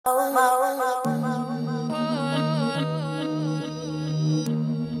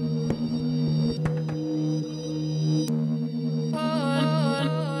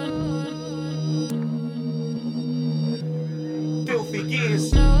Filthy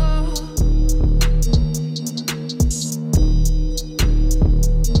gears.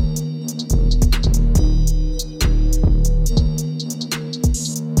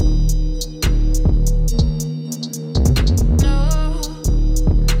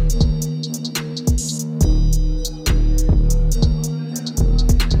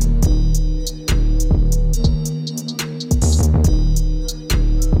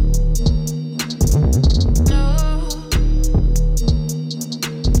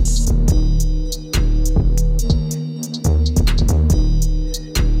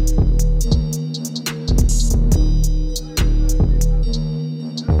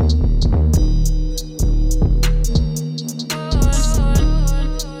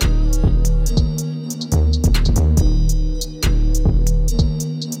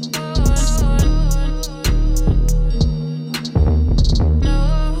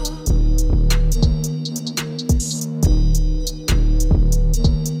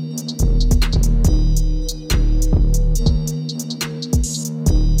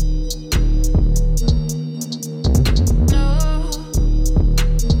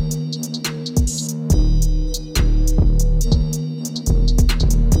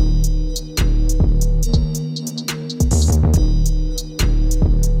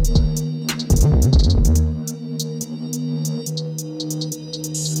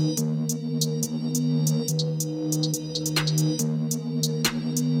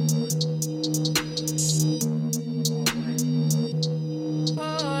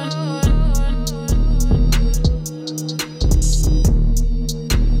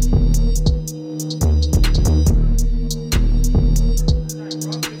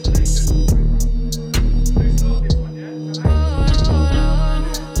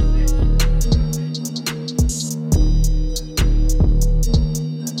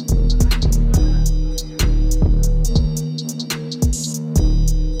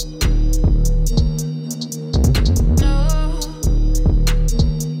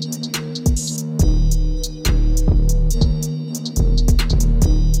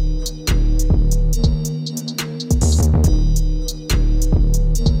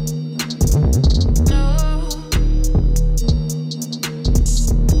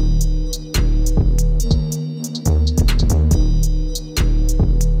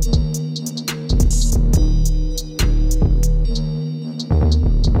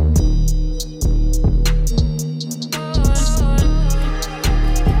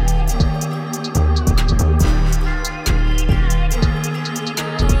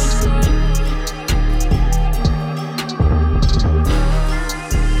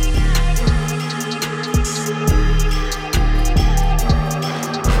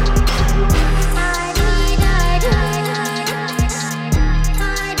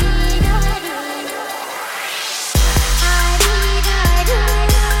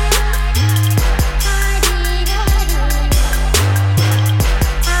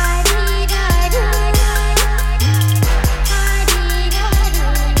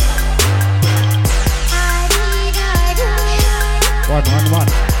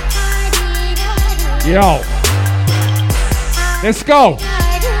 Yo, let's go.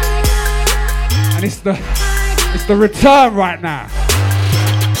 And it's the return right now.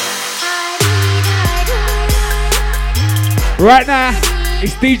 Right now,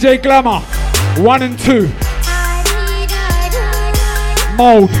 it's DJ Glamour, 1 and 2.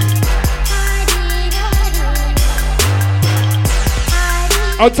 Mold.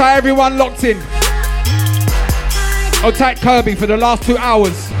 I'll tie everyone locked in. I'll take Kirby for the last 2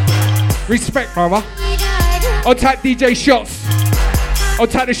 hours. Respect, brother. I'll take DJ Shots. I'll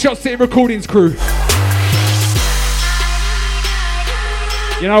take the Shot City Recordings crew.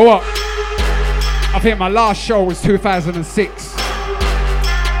 You know what? I think my last show was 2006.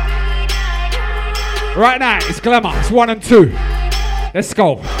 Right now, it's Glamour. It's 1 and 2. Let's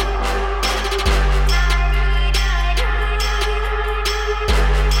go.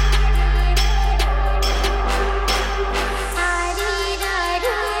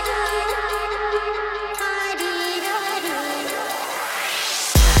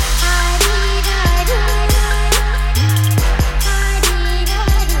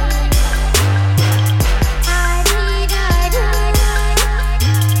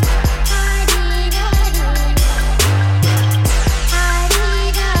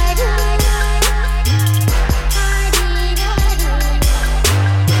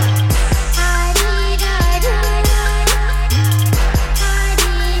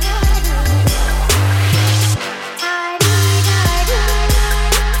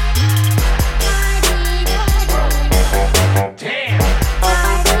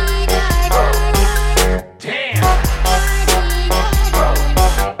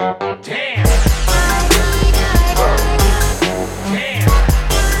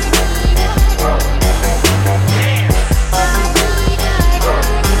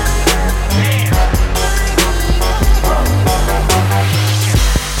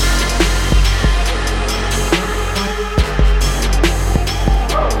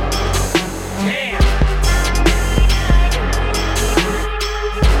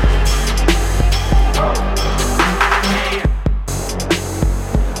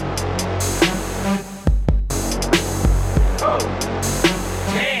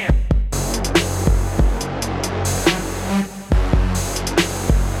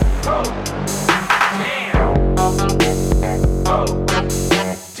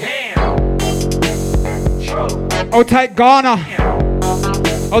 I'll take Ghana.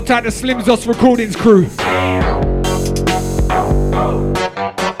 I'll take the Slim Zos Recordings crew.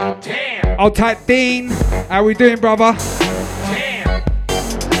 I'll take Dean. How we doing, brother?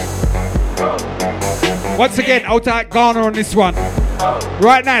 Once again, I'll take Ghana on this one.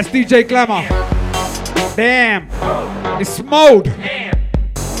 Right now, it's DJ Glamour. Damn. It's Mode.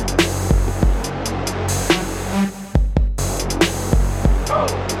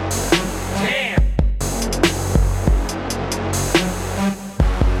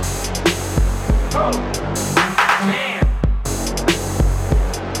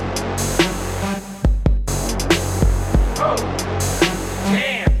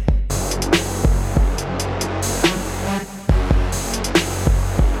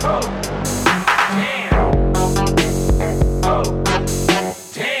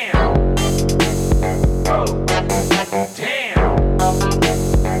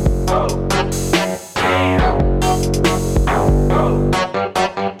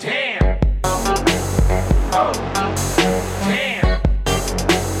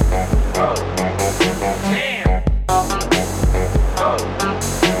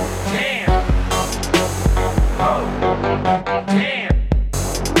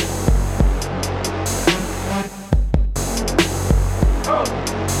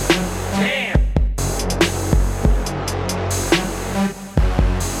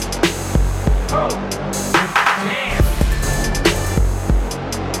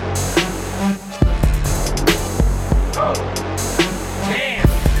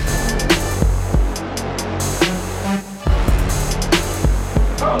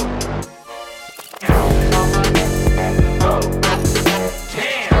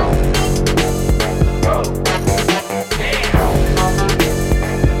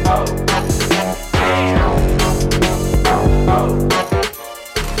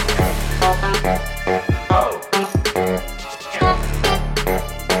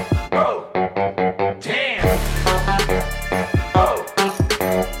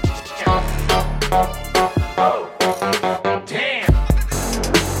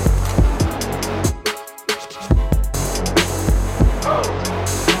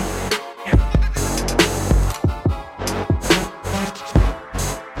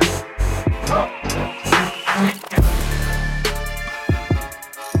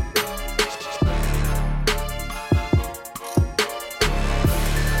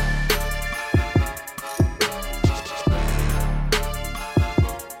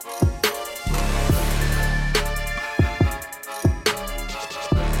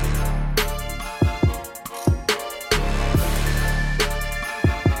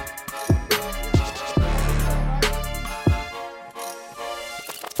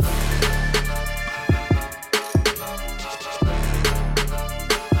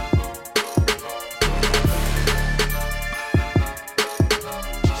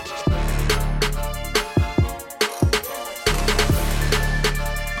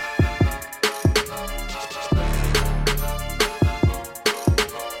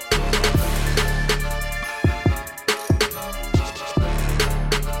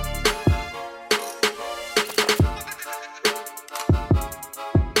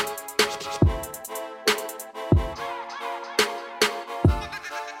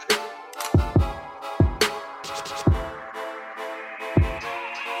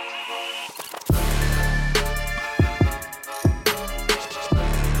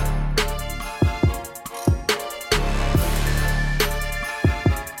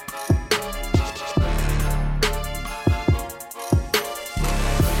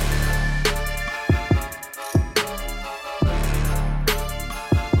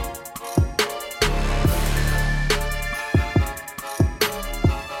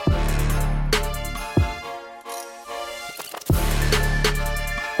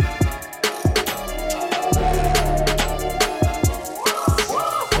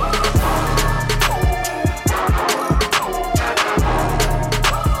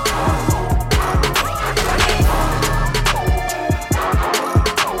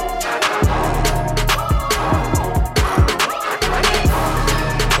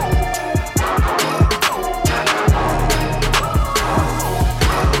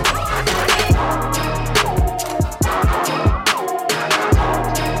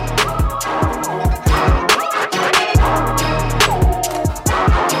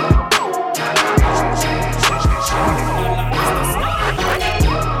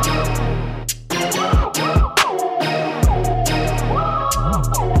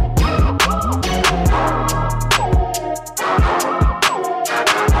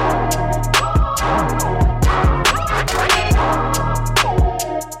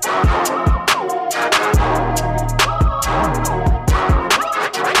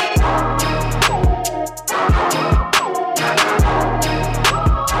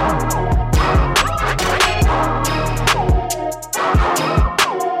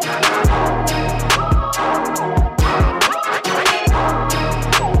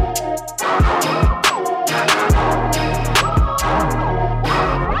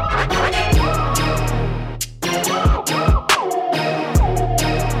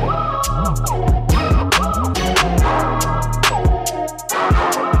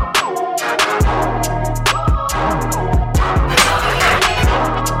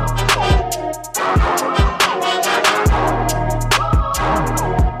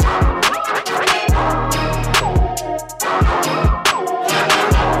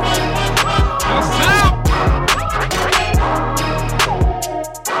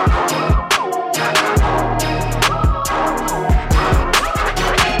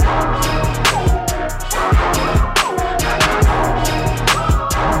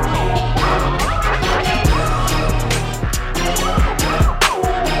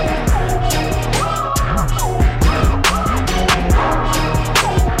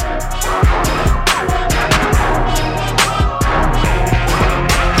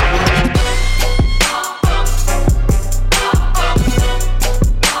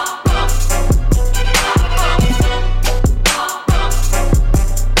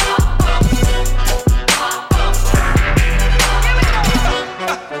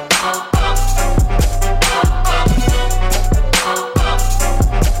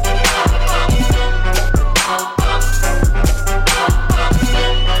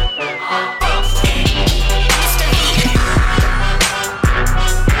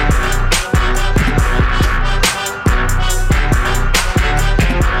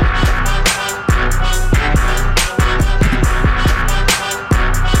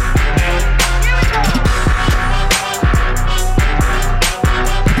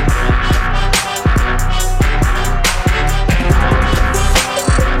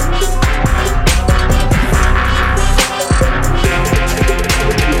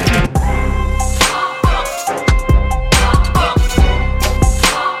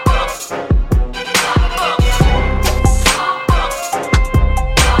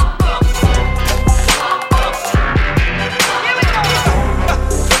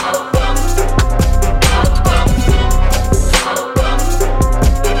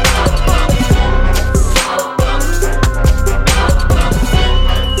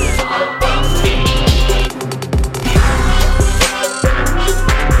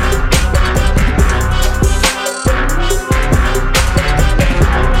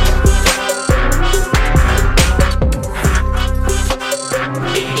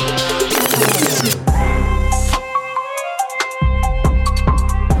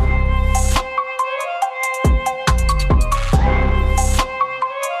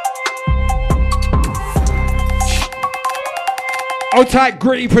 Old tight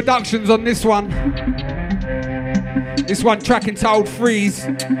Gritty Productions on this one. This one track entitled Freeze.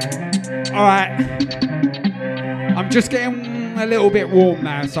 Alright. I'm just getting a little bit warm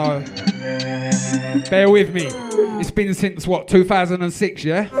now, so bear with me. It's been since what, 2006,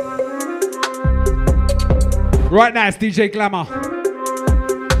 yeah? Right now it's DJ Glamour.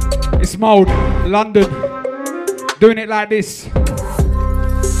 It's Mold, London. Doing it like this.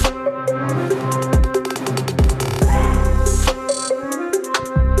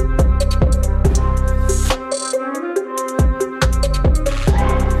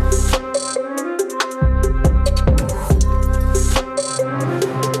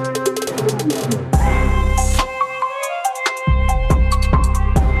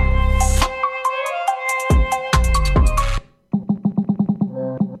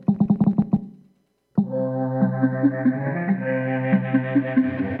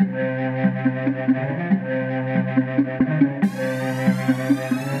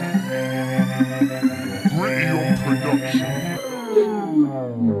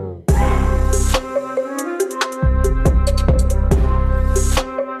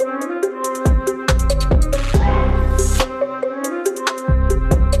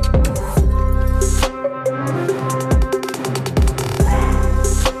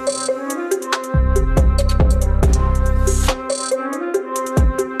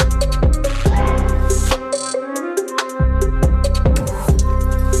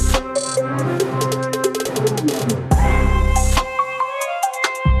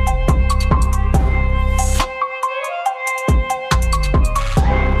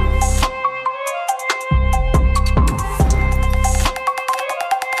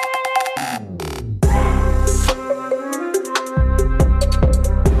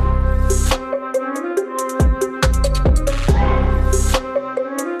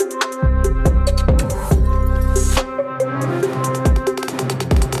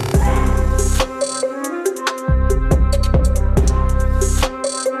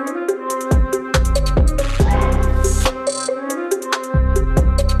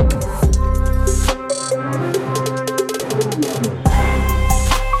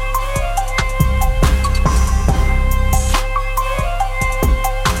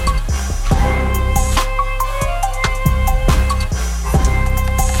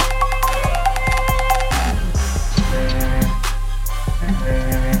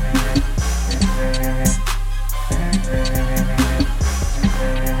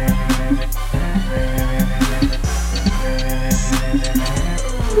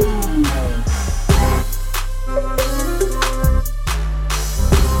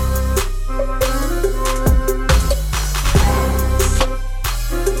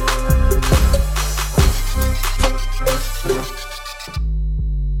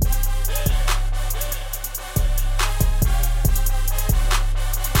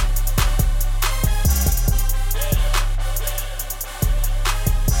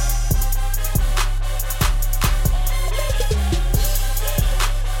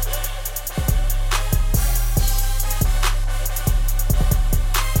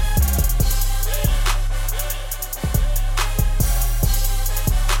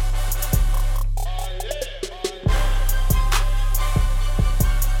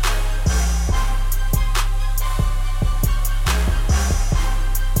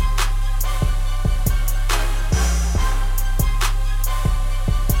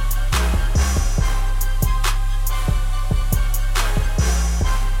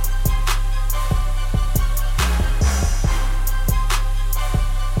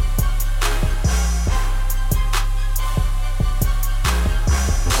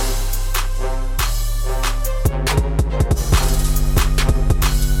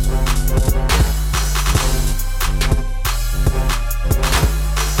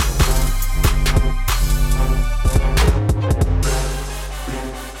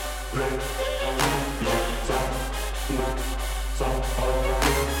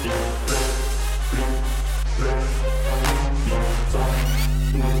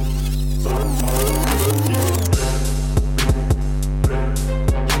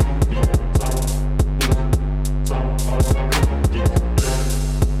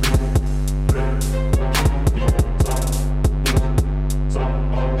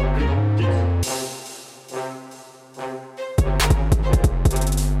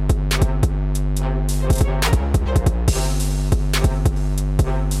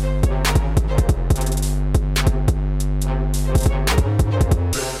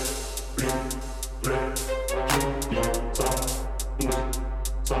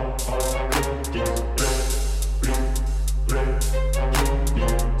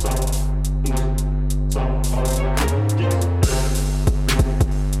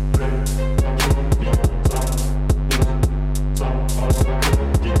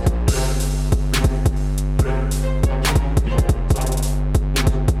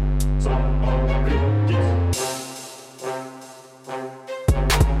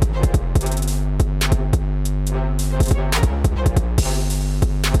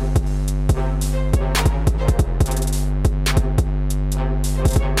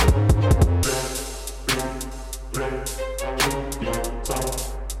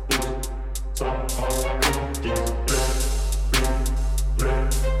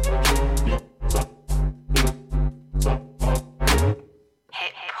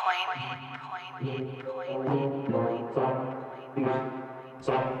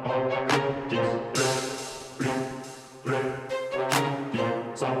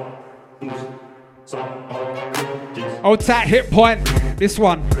 Old tight hit point. This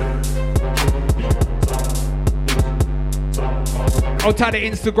one. Old tight the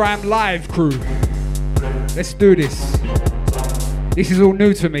Instagram live crew. Let's do this. This is all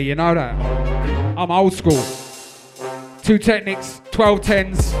new to me, you know that. I'm old school. 2 Technics,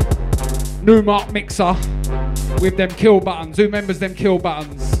 1210s, new mark mixer with them kill buttons. Who remembers them kill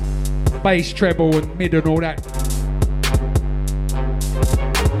buttons? Bass, treble, and mid and all that.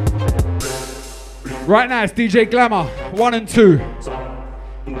 Right now it's DJ Glamour, 1 and 2.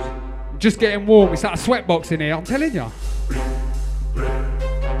 Just getting warm. It's like a sweatbox in here, I'm telling you.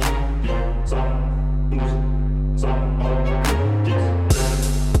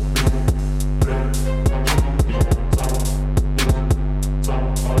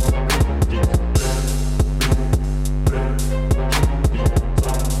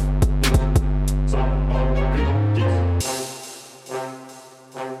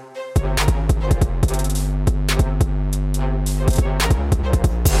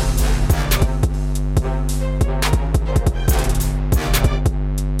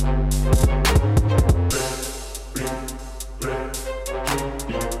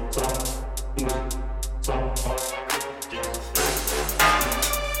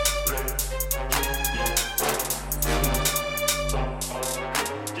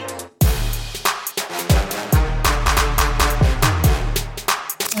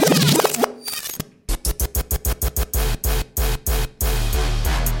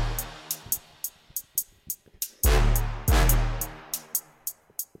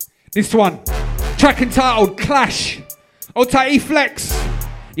 This one, track entitled Clash. Old tight E-Flex.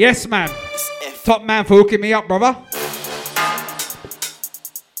 Yes, man. Top man for hooking me up, brother.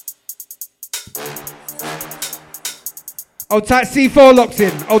 Old tight C4 locks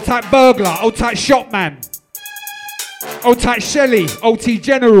in. Old tight Burglar. Old tight Shopman. Old tight Shelly. OT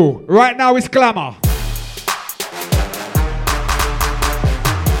General. Right now it's Glamour.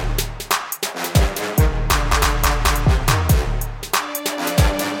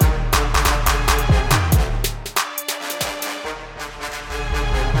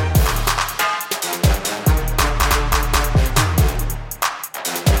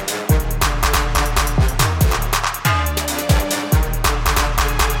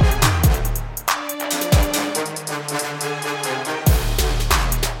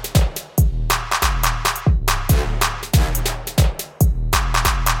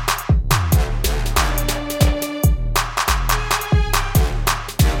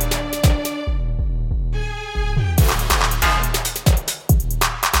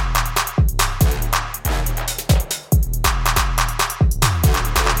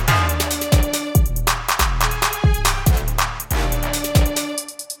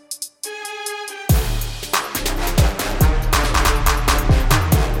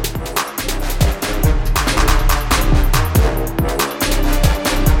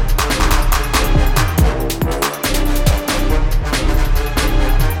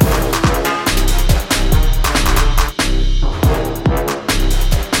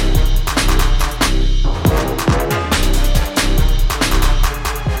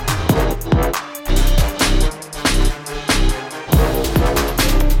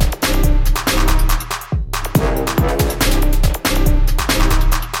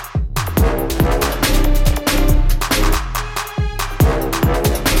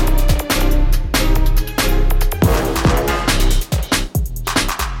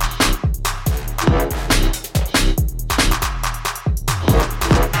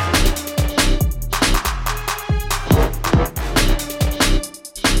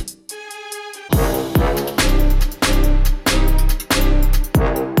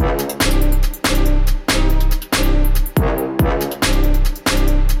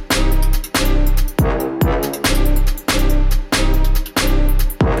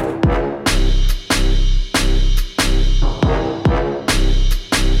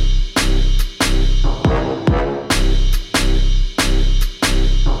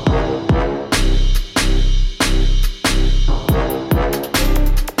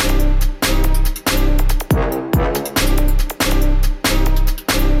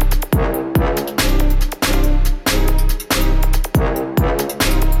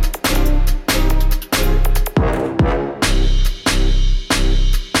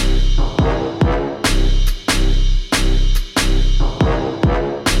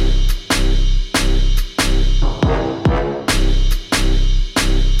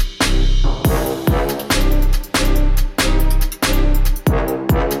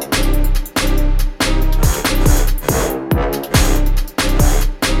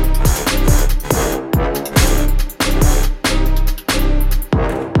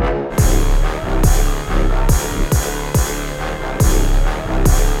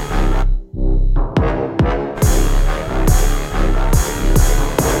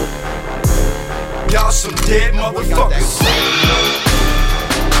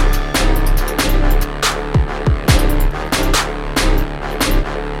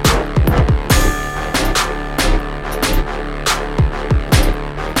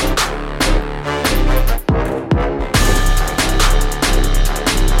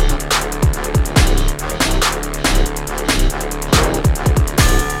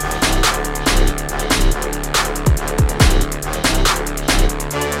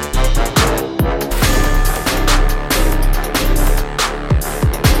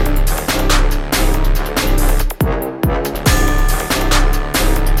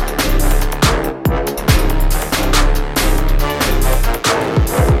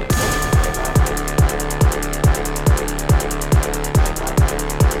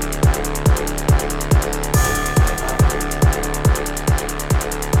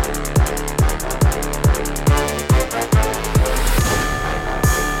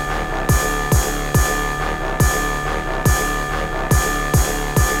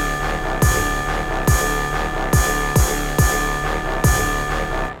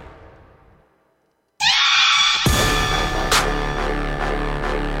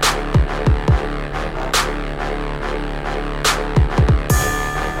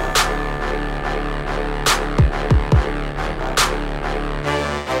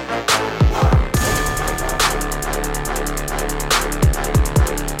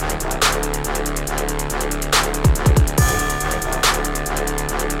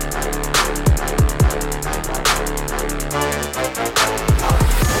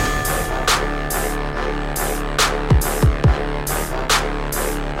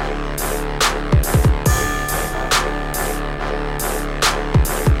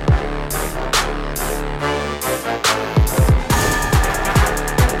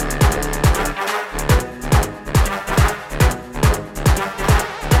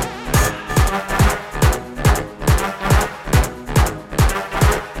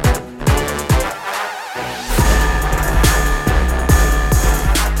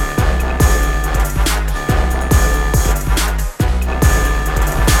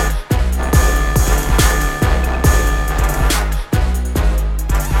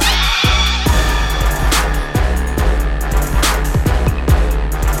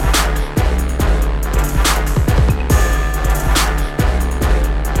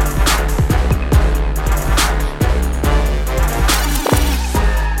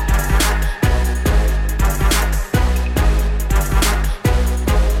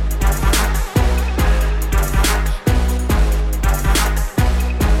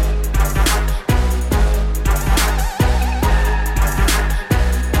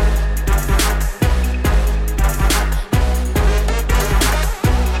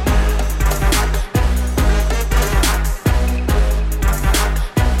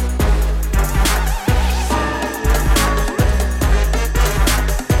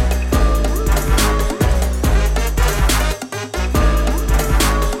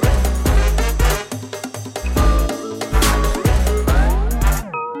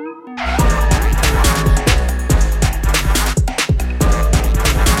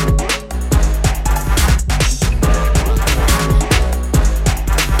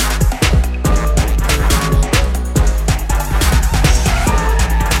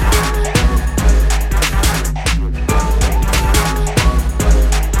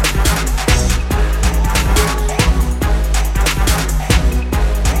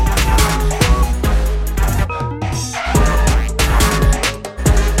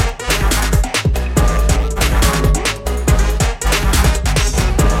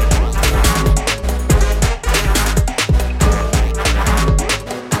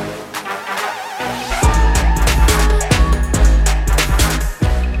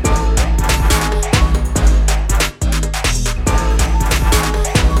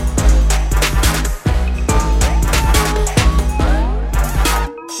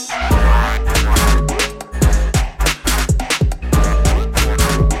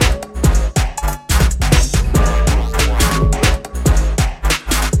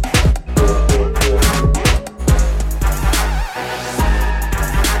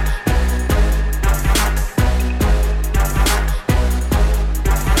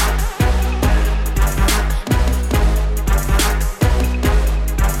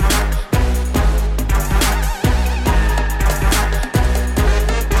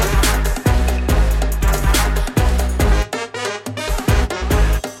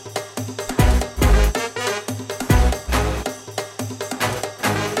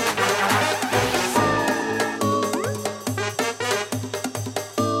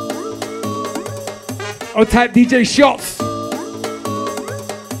 I'll type DJ Shots.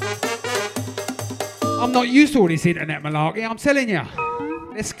 I'm not used to all this internet malarkey, I'm telling you.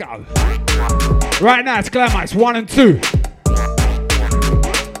 Let's go. Right now, it's Glamour, it's 1 and 2.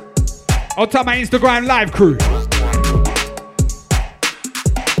 I'll type my Instagram live crew.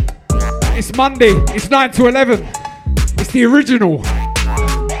 It's Monday, it's 9 to 11. It's the original.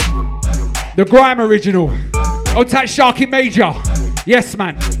 The Grime original. I'll type Sharky Major. Yes,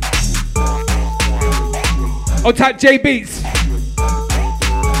 man. I'll type J Beats.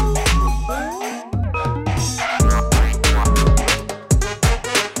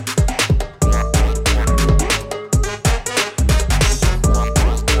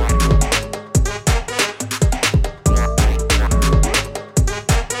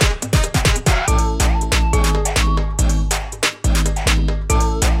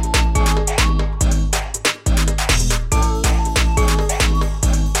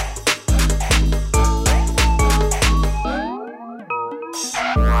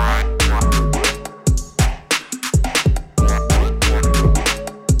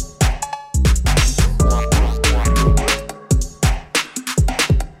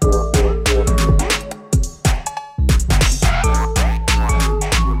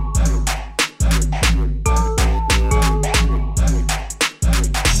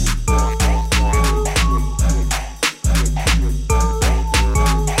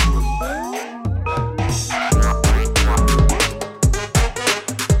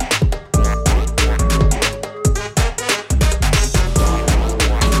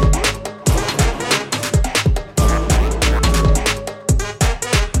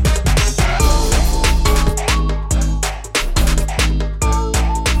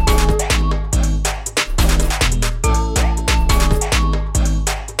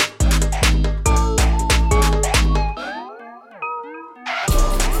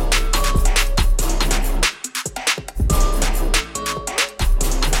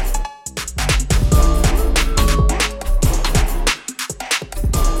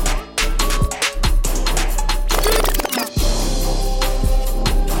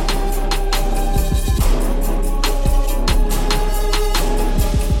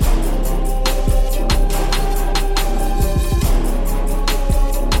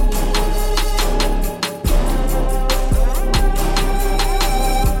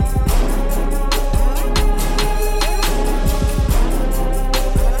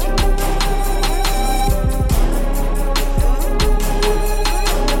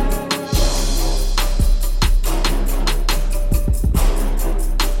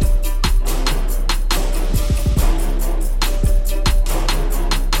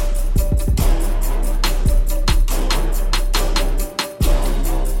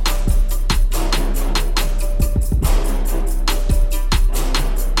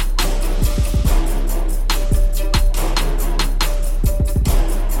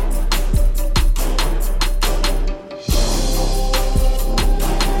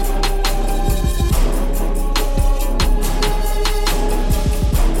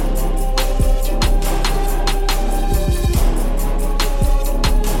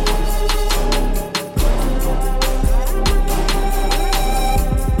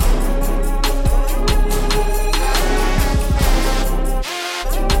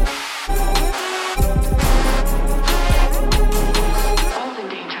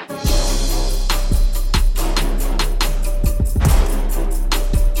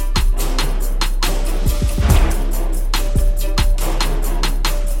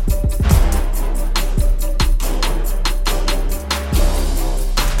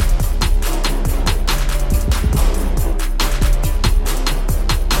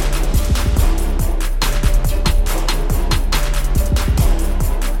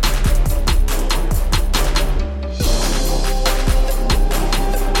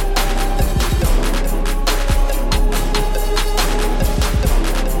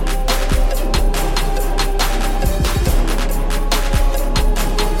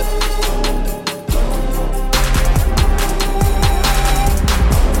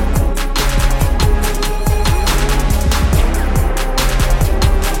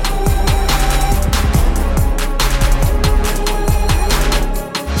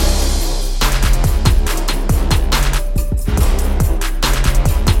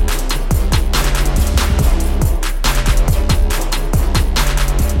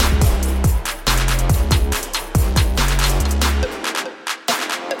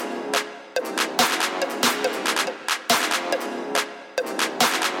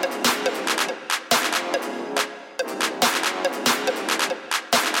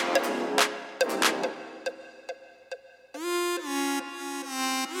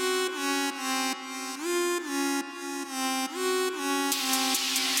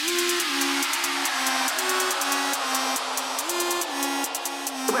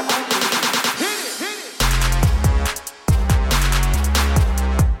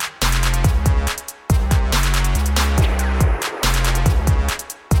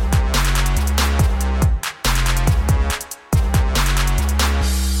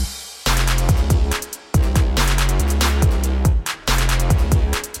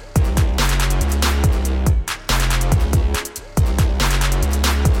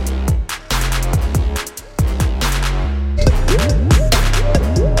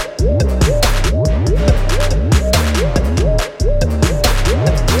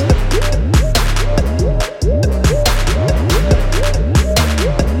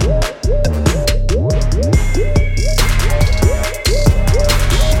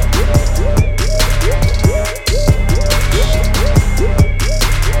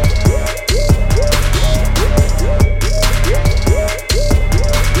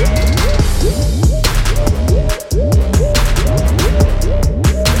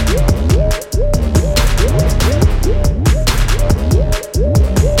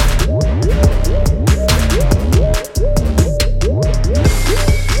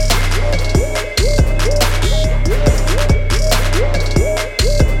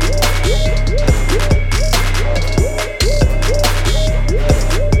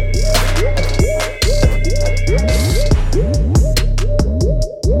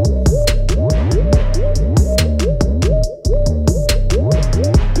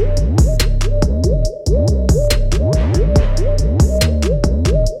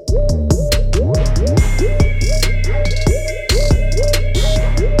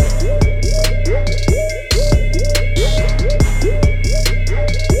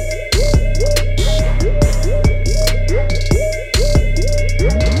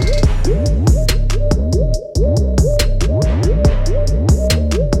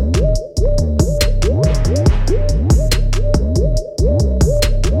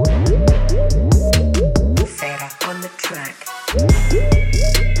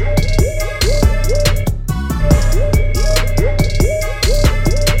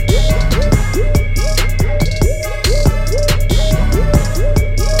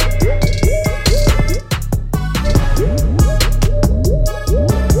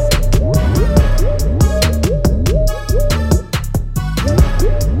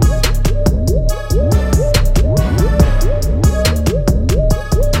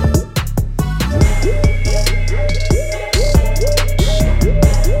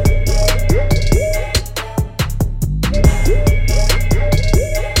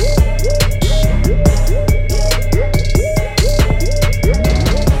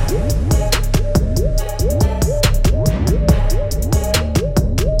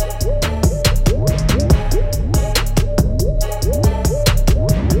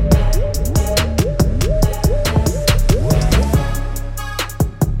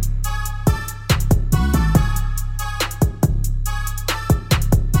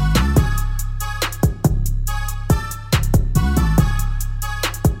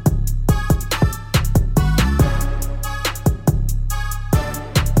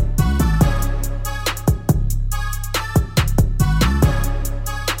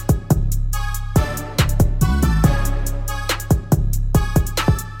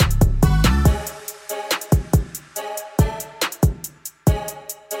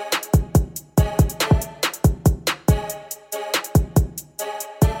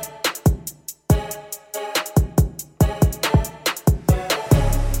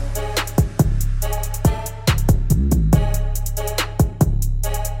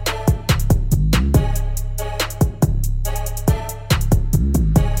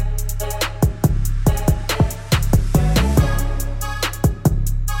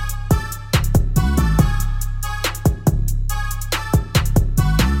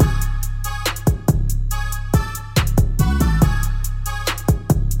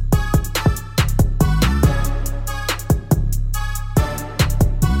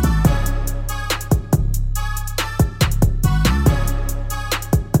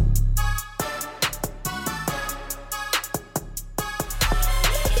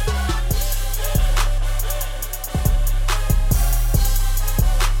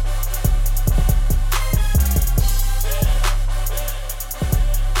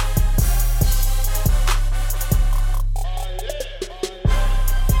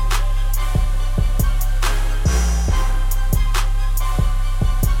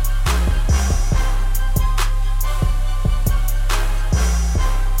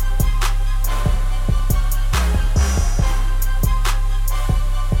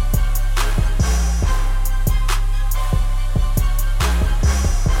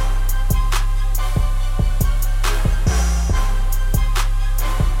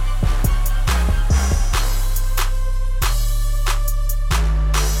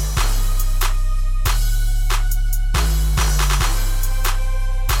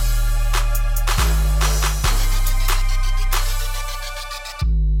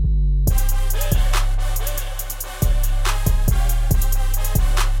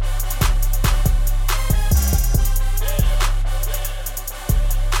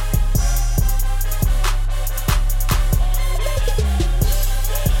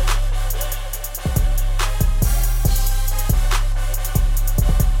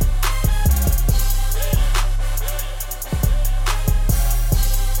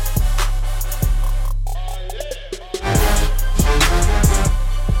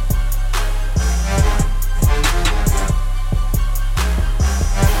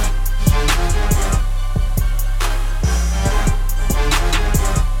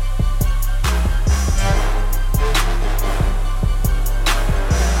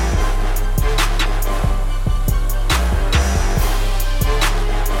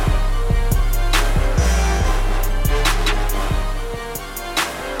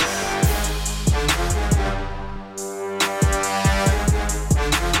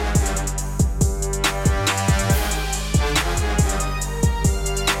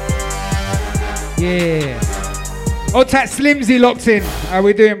 Yeah. Old Tat Slimsy locked in. How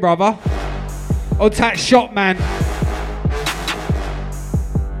we doing, brother? Old Tat Shotman.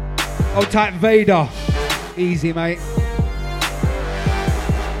 Old Tat Vader. Easy, mate.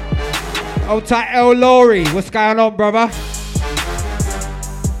 Old Tat El Lori. What's going on, brother?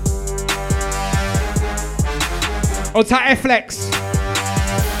 Old Tat Flex.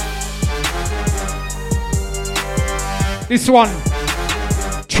 This one.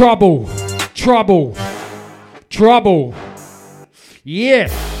 Trouble. Trouble. Trouble. Yeah.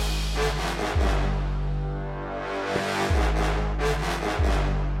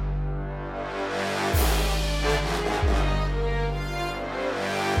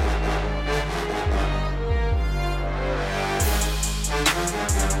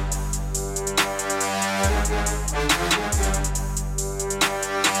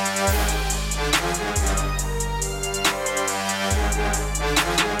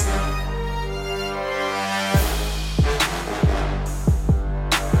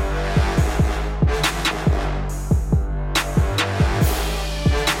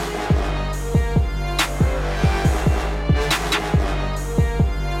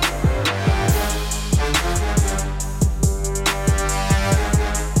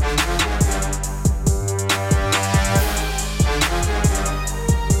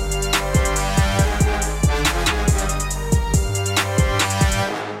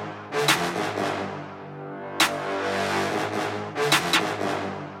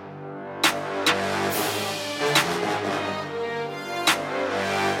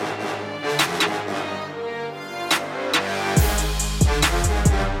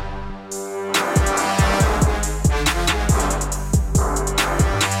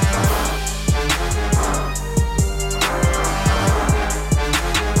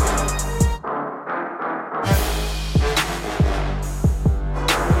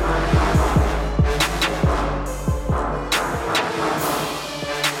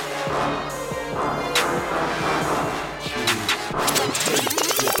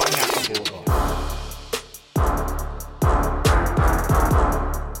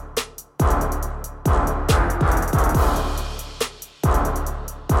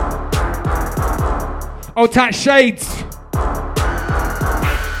 Old Tat Shades.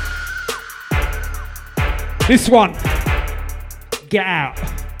 This one. Get out.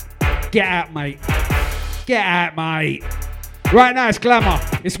 Get out, mate. Get out, mate. Right now it's glamour.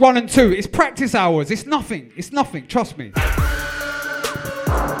 It's 1 and 2. It's practice hours. It's nothing. It's nothing. Trust me.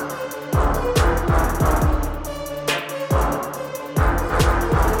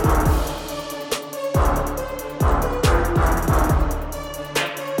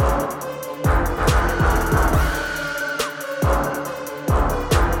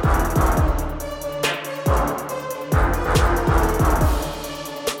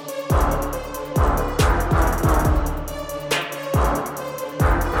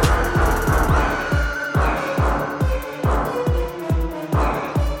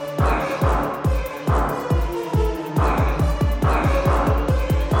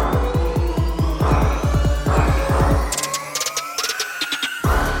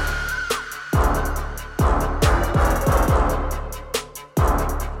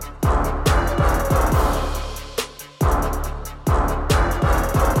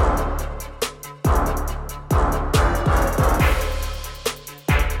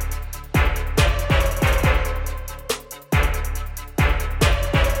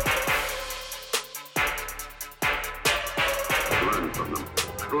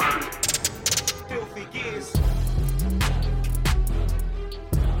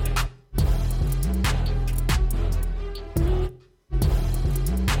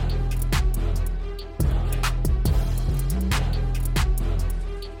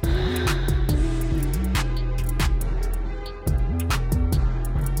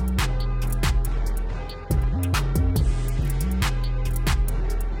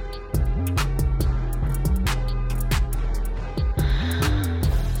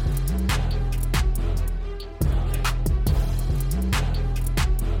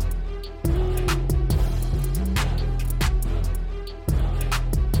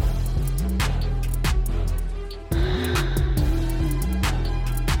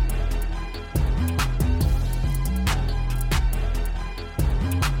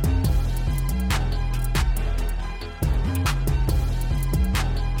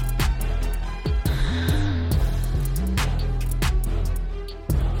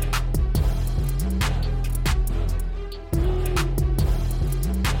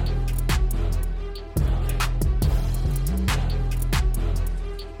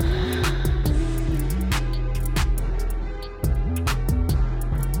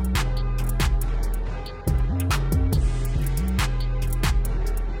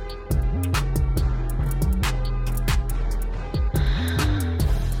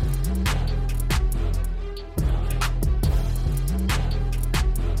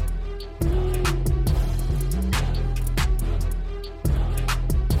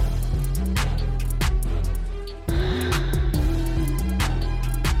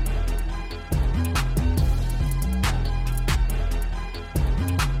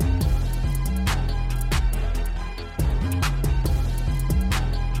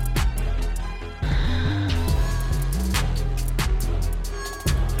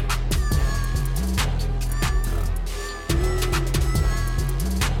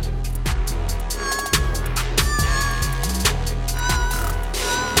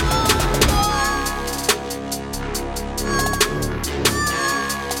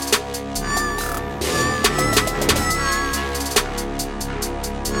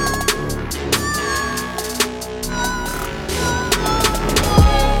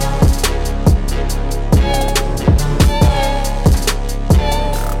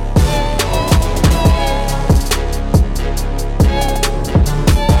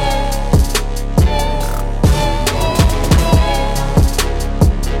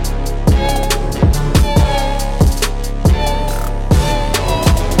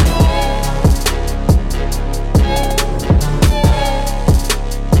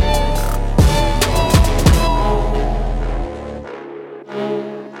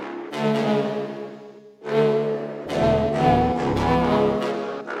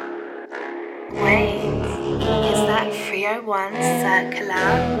 01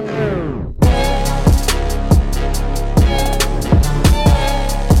 Circular.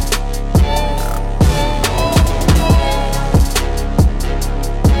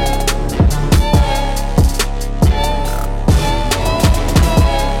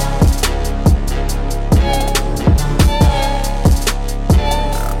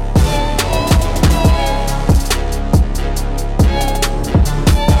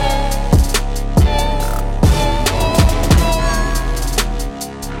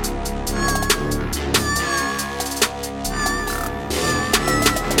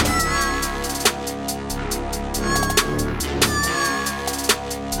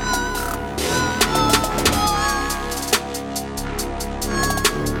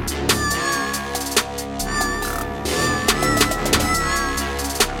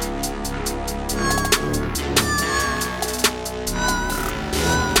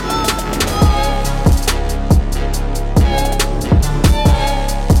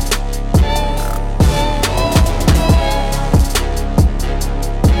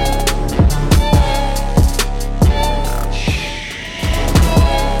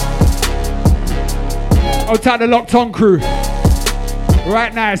 Out to the Locked On crew.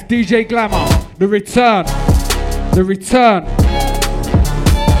 Right now it's DJ Glamour, the return. The return.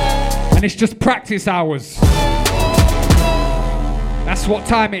 And it's just practice hours. That's what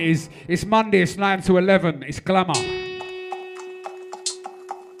time it is. It's Monday, it's 9 to 11. It's Glamour.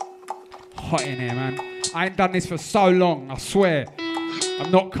 Hot in here, man. I ain't done this for so long, I swear. I'm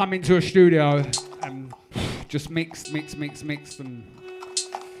not coming to a studio and just mix and...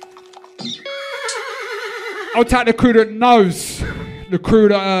 I'll take the crew that knows, the crew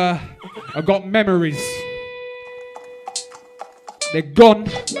that have got memories. They're gone,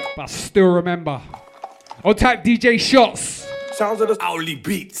 but I still remember. I'll take DJ Shots. Sounds of the Owly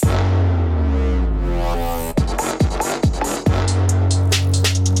Beats.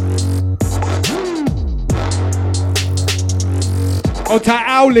 I'll take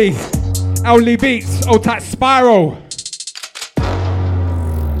Owly Beats. I'll take Spiral.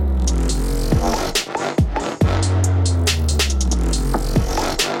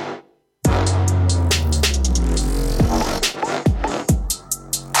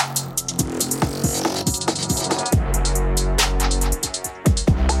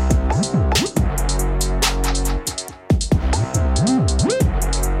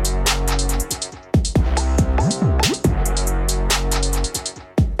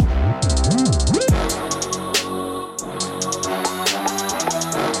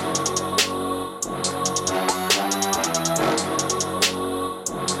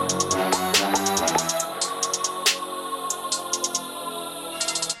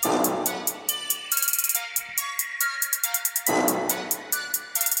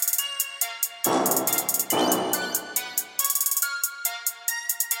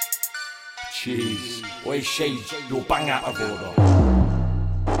 Jeez, oi shades, you'll bang out of order.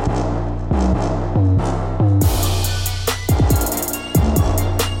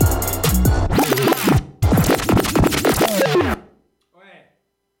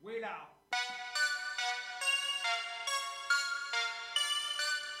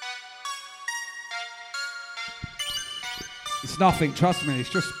 It's nothing, trust me. It's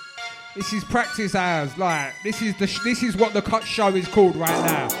just, this is practice hours. Like, this is what the show is called right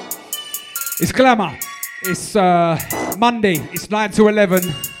now. It's Glamour. It's Monday. It's 9 to 11.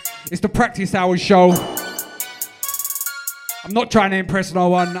 It's the practice hours show. I'm not trying to impress no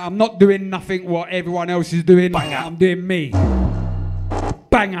one. I'm not doing nothing what everyone else is doing. I'm doing me.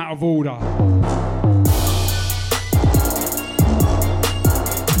 Bang out of order.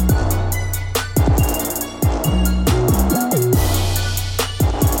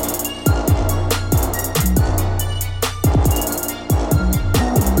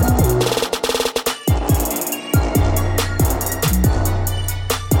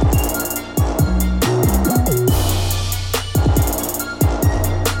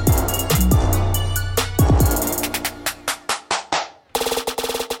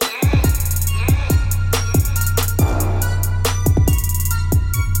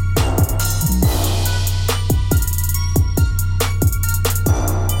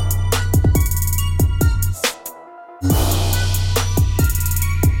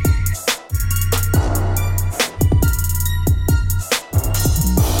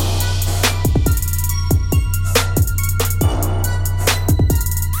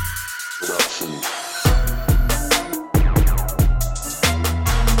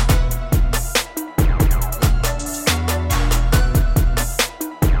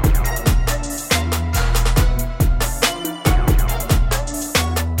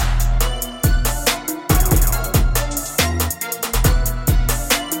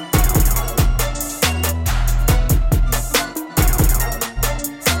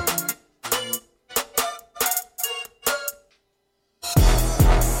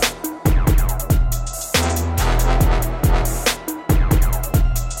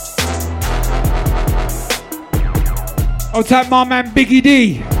 I'll type my man Biggie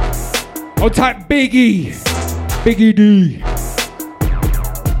D. I'll type Biggie. Biggie D.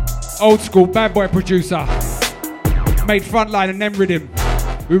 Old school bad boy producer. Made Frontline and then Rhythm.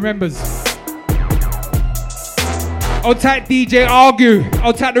 Who remembers? I'll type DJ Argue.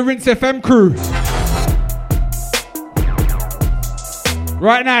 I'll type the Rinse FM crew.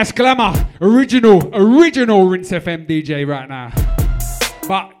 Right now it's Glamour. Original Rinse FM DJ right now.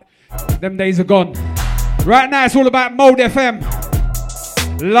 But them days are gone. Right now it's all about Mode FM.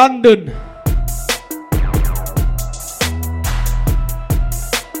 London.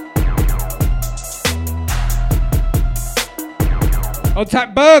 I'll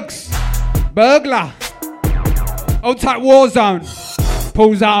type Bergs. Burglar. I'll type Warzone.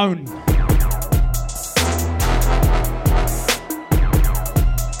 Pull Zone.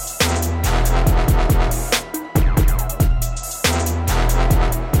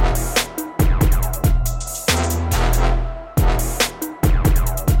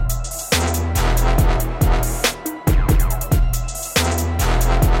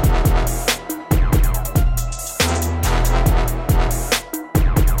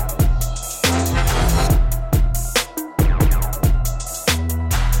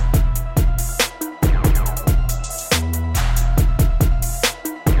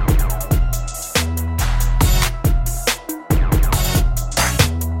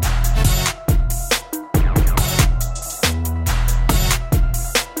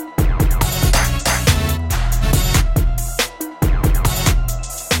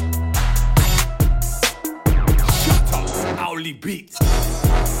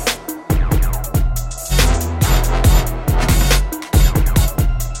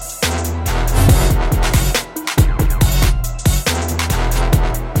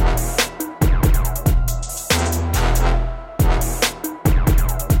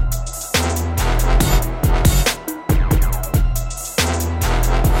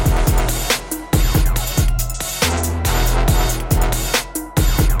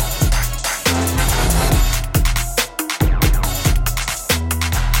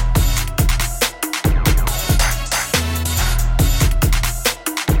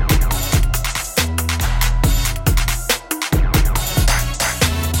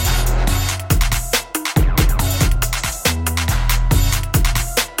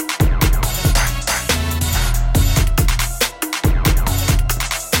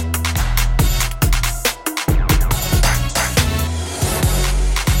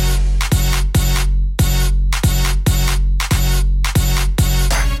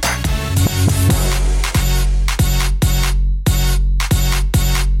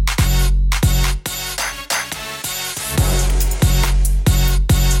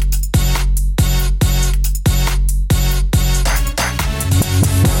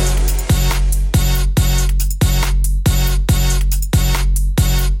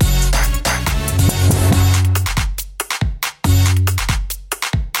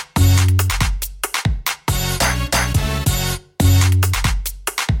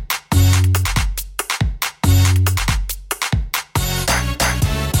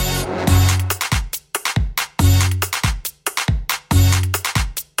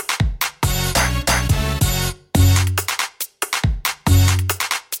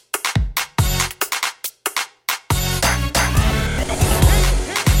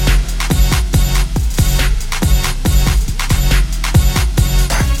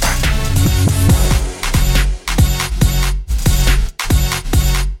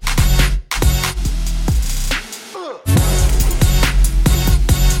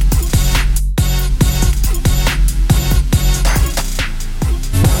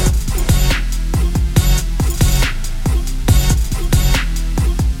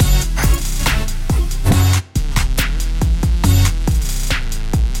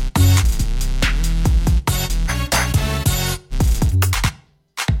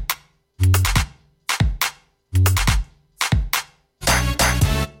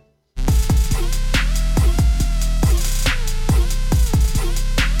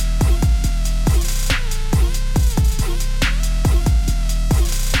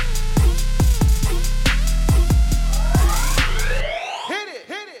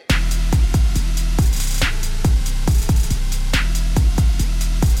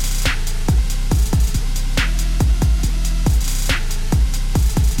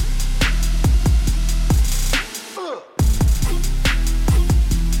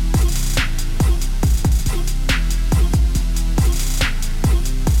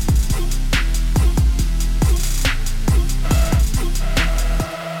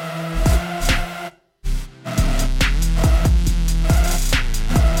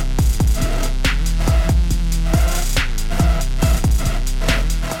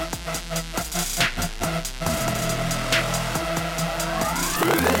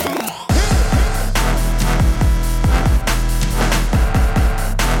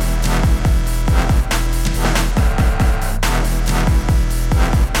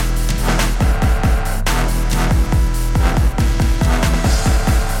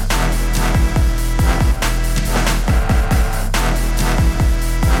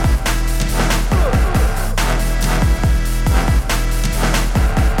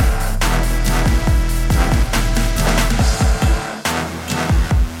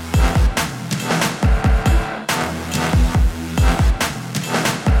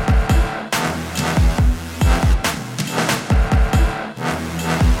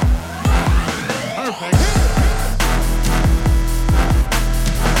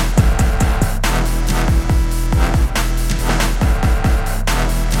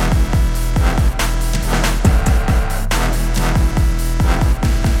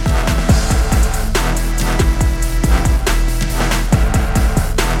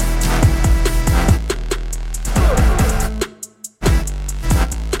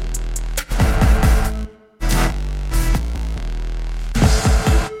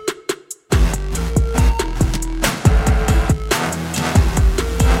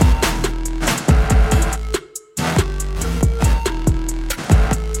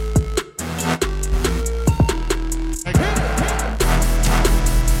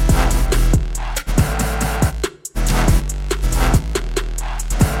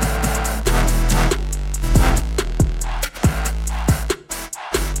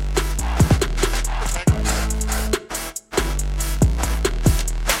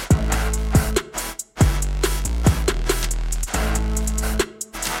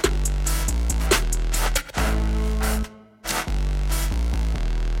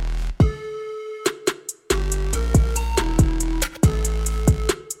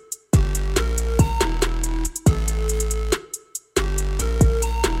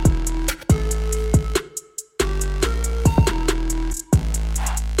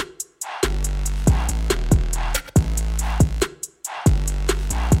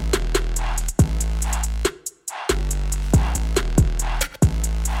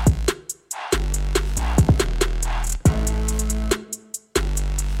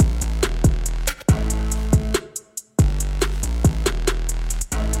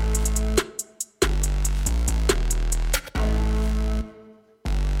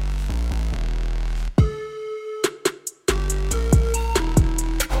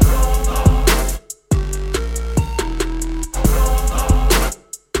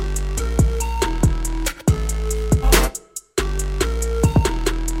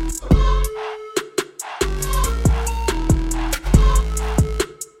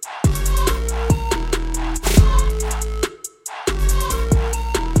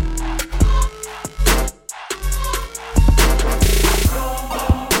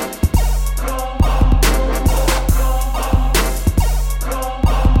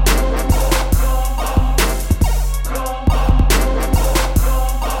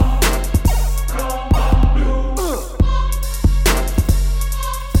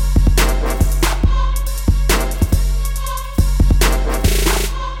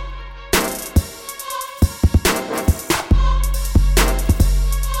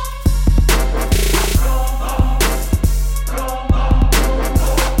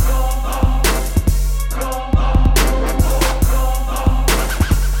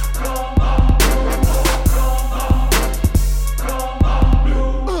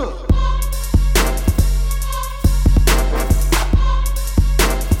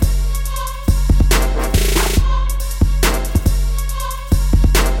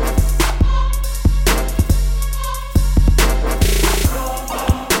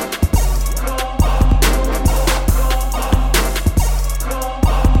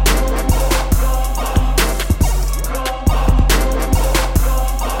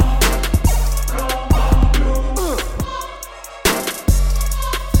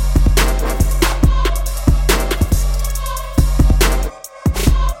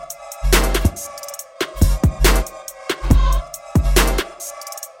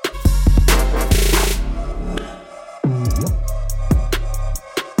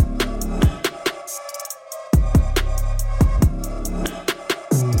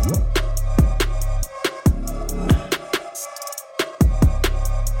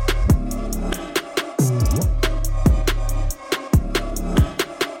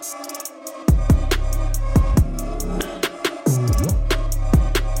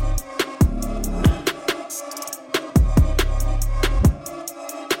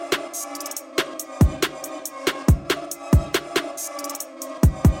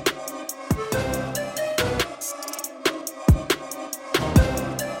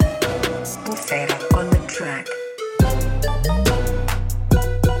 Bufera on the track.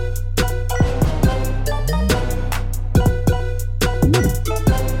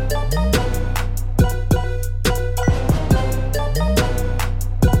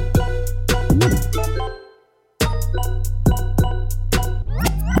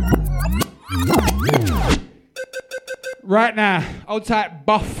 Right now, old type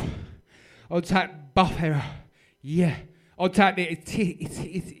buff. Old type buff era. Yeah. Old type the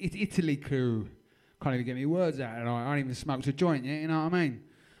Italy crew. Can't even get me words out. I ain't even smoked a joint yet, you know what I mean?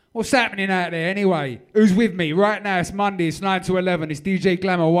 What's happening out there anyway? Who's with me? Right now, it's Monday, it's 9 to 11. It's DJ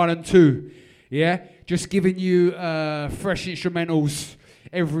Glamour 1 and 2. Yeah? Just giving you fresh instrumentals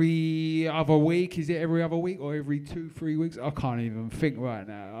every other week. Is it every other week or every 2-3 weeks? I can't even think right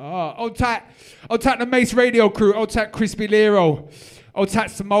now. Old tight the Mace Radio crew. Old tight Crispy Lero. Old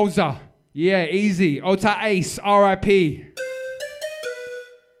tight Samoza. Yeah, easy. Old tight Ace. R.I.P.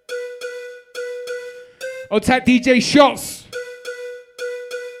 Old tight DJ Shots.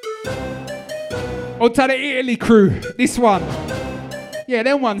 Old tight the Italy crew. This one. Yeah,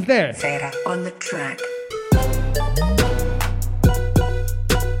 them ones there. Fera on the track.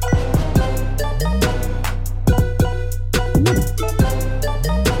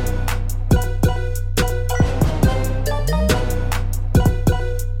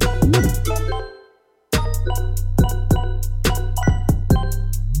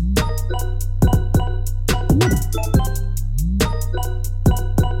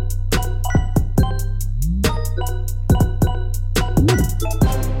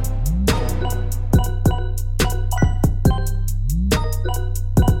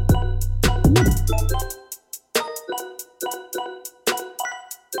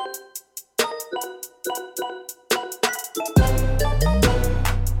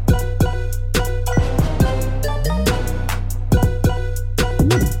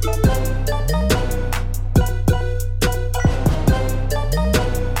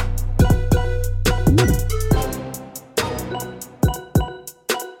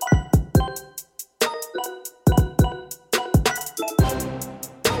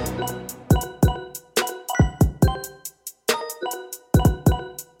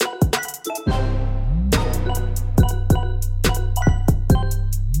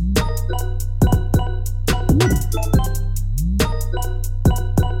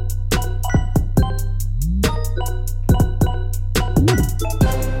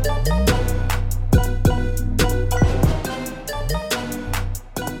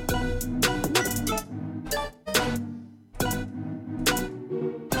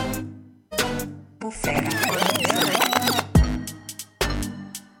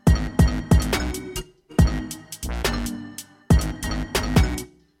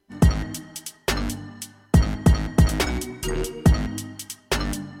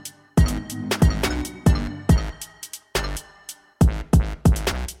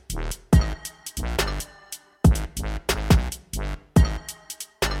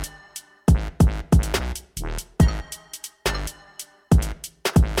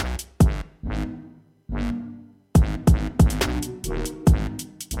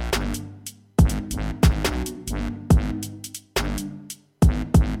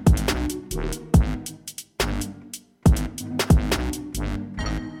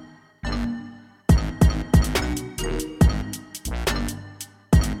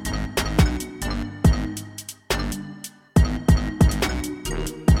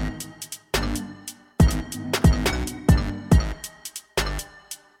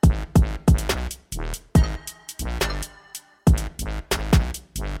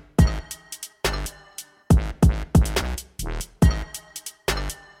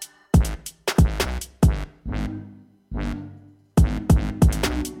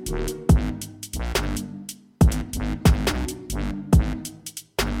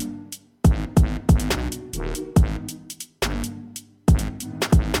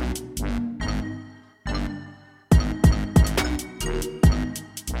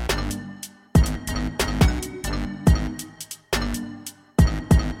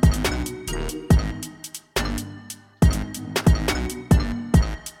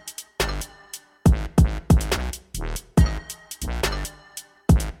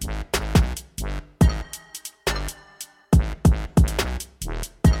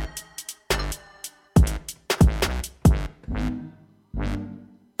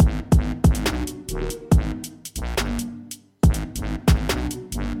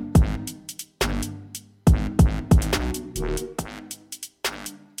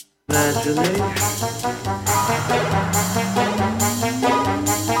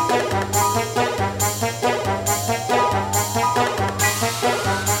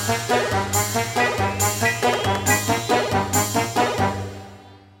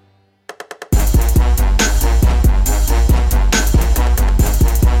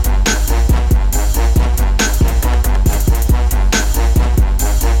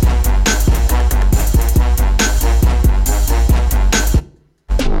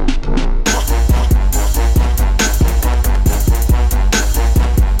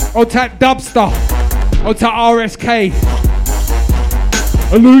 Old tap Dubster. Old tap RSK.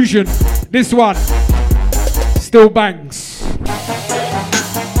 Illusion. This one still bangs.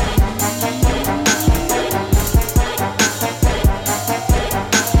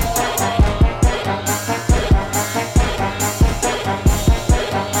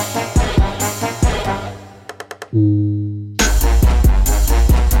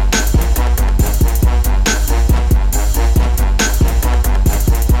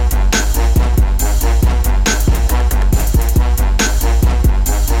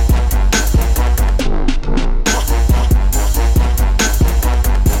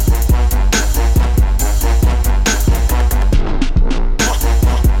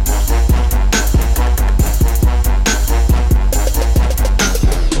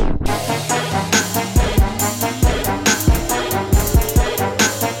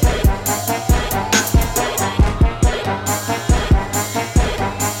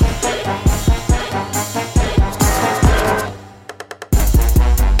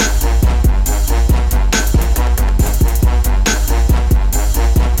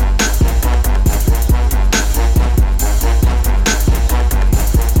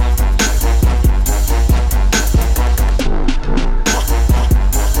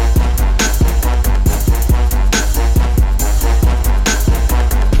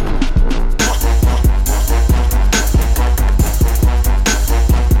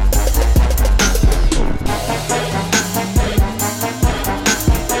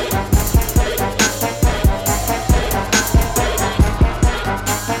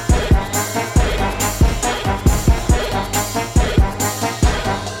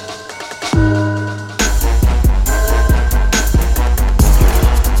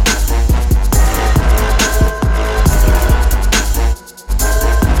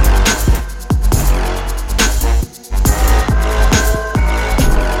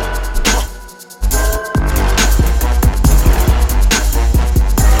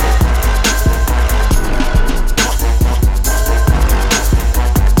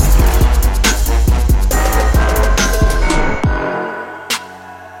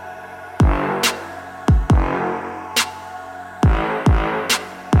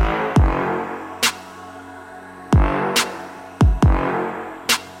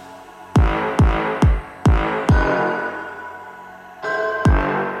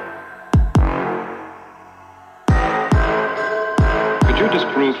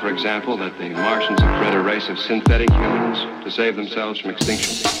 For example, that the Martians have bred a race of synthetic humans to save themselves from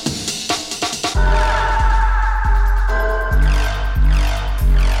extinction.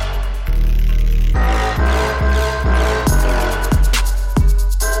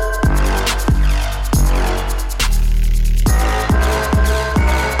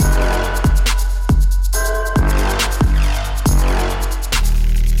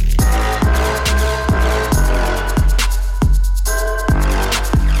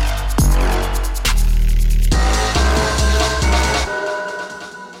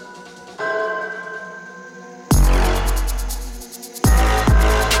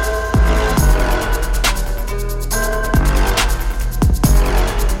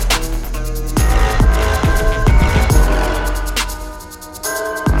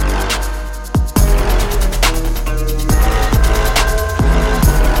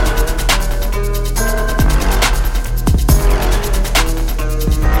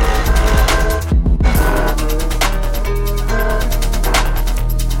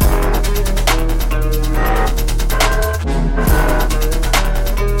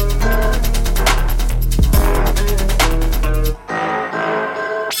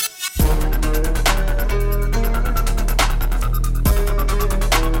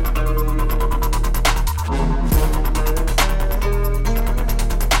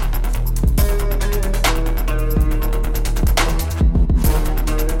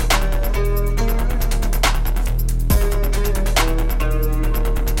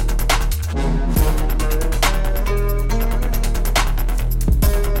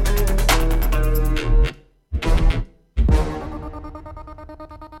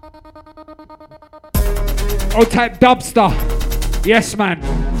 Old type Dubster. Yes, man.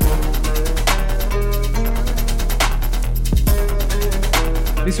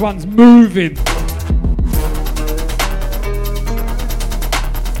 This one's moving.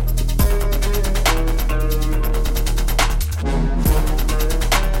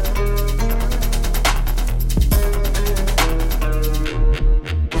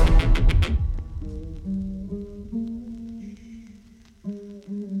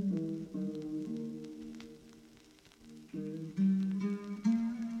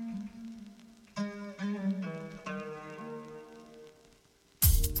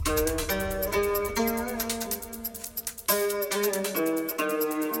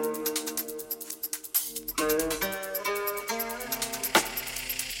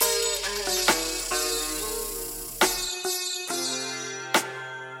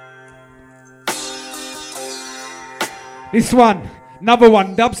 This one, another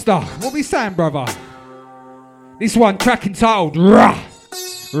one, Dubstar. What we saying, brother? This one, track entitled Rah,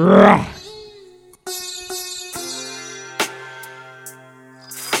 Rah.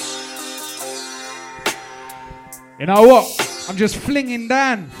 You know what? I'm just flinging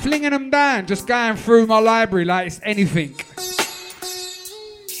them down, just going through my library like it's anything.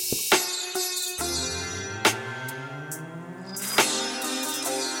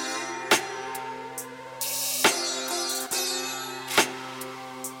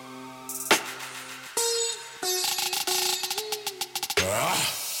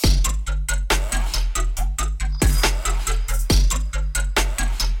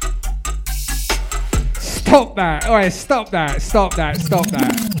 Stop that. All right, stop that.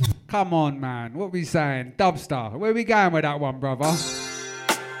 Come on, man. What we saying? Dubstar. Where we going with that one, brother?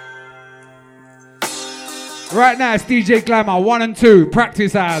 Right now, it's DJ Glamour, 1 and 2.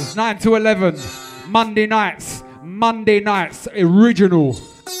 Practice hours, 9 to 11. Monday nights, original.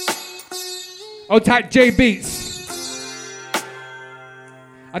 Oh, type J Beats.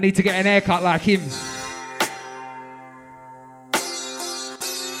 I need to get an haircut like him.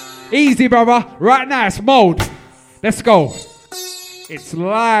 Easy, brother. Right now, it's mode. Let's go. It's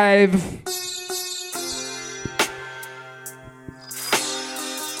live.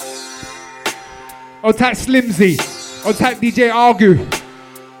 On type Slimzy. On type DJ Argu.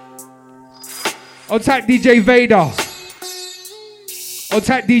 On type DJ Vader. On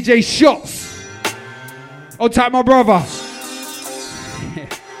type DJ Shots. On type my brother.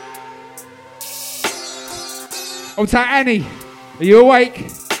 On type Annie. Are you awake?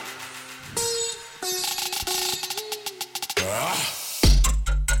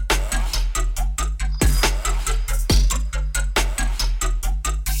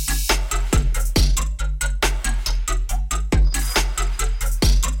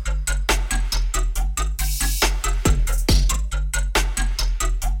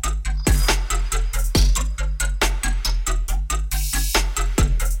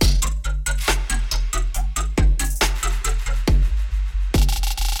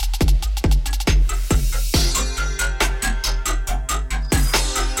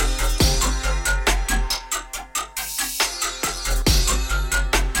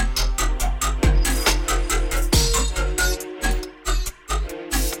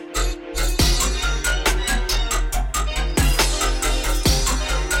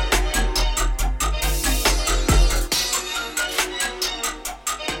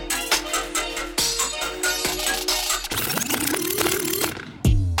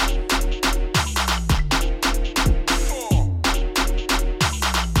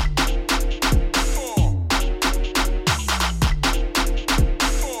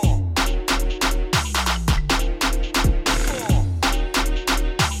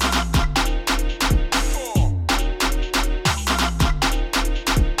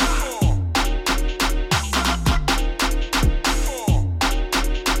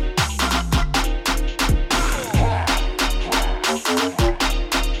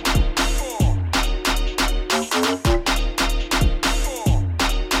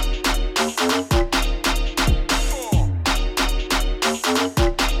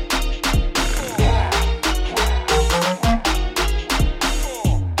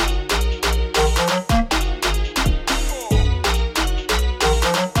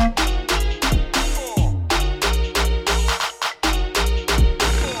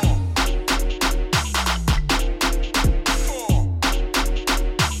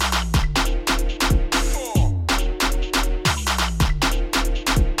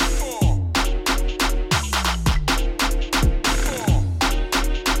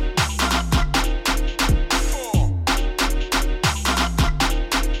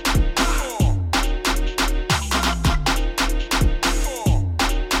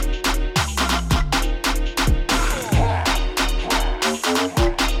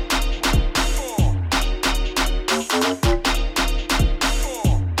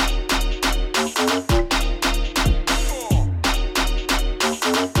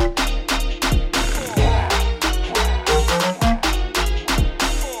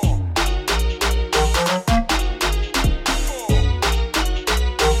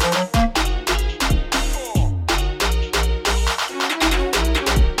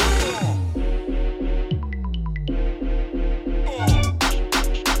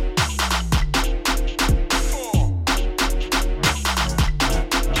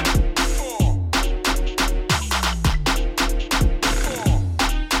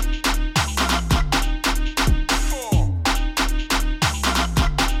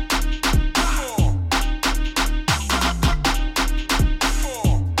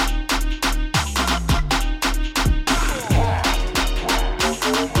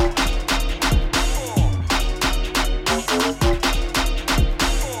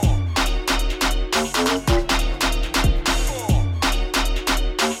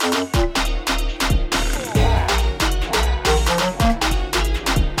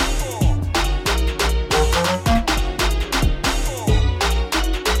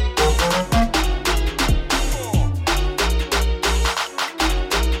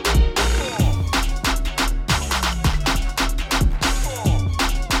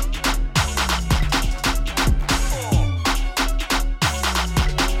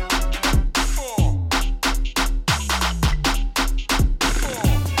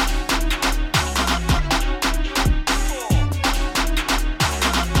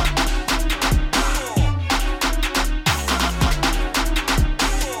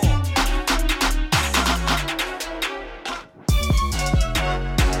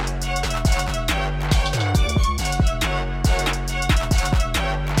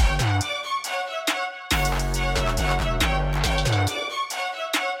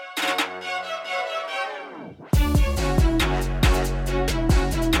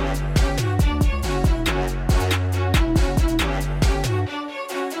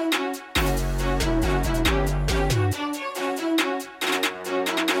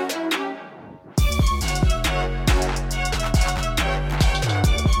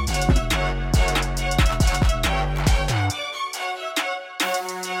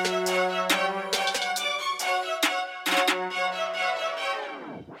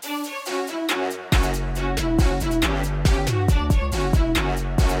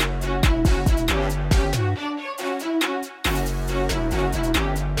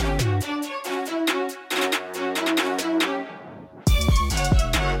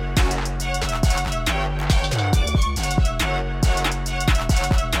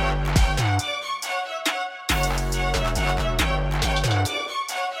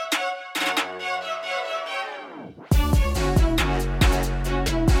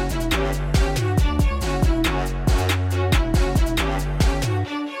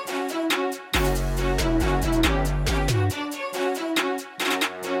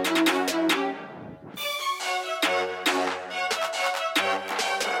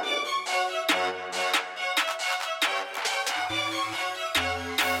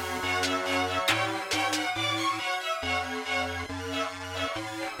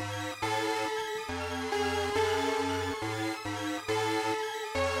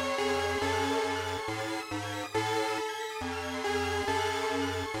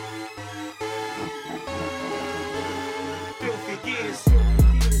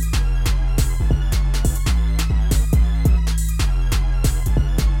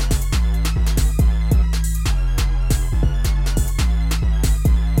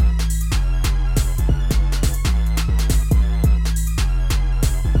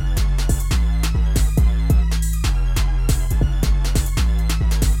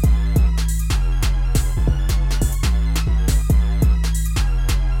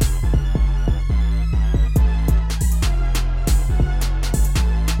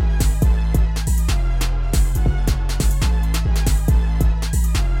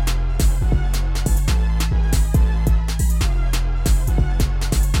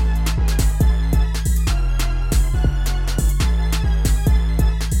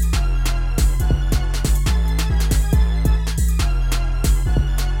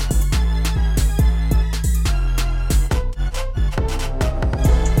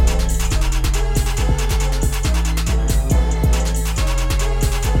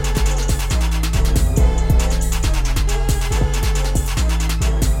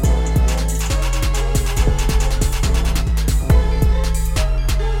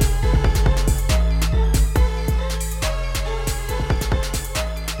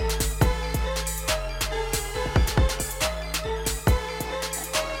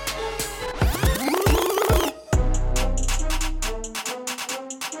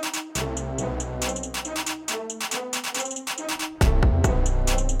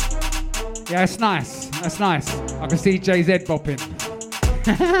 Yeah, that's nice. That's nice. I can see Jay's head bopping.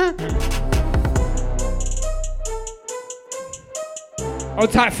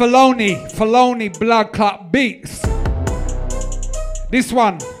 Old type Filoni, Blood Clot Beats. This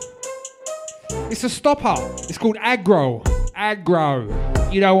one, it's a stopper. It's called Aggro.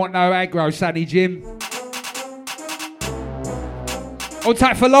 You don't want no aggro, Sunny Jim. Old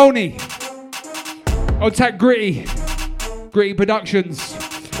type Filoni. Old type Gritty Productions.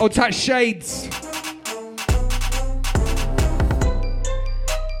 Old type Shades.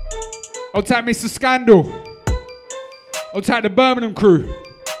 Old type Mr. Scandal. Old type the Birmingham crew.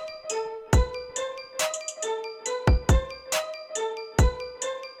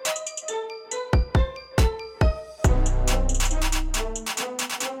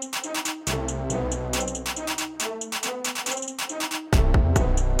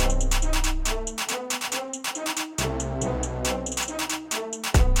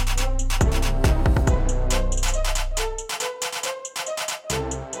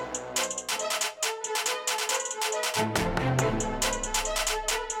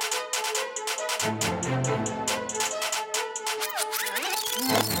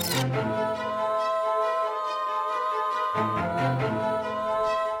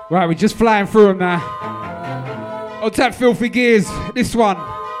 Right, we're just flying through them now. Old tap Filthy Gears. This one,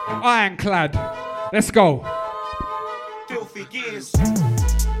 Ironclad. Let's go. Filthy Gears.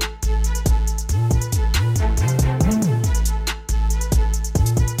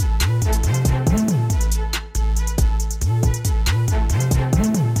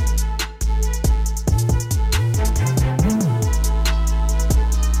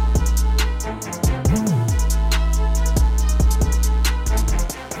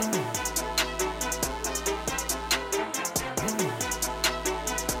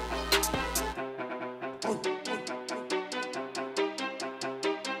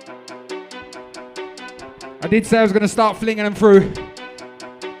 I did say I was going to start flinging them through.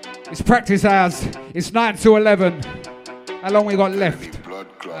 It's practice hours. It's 9 to 11. How long we got left?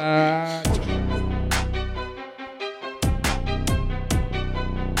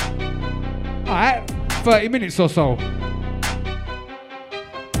 Alright, 30 minutes or so.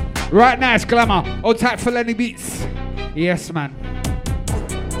 Right now it's Glamour. Old type for Lenny Beats. Yes, man.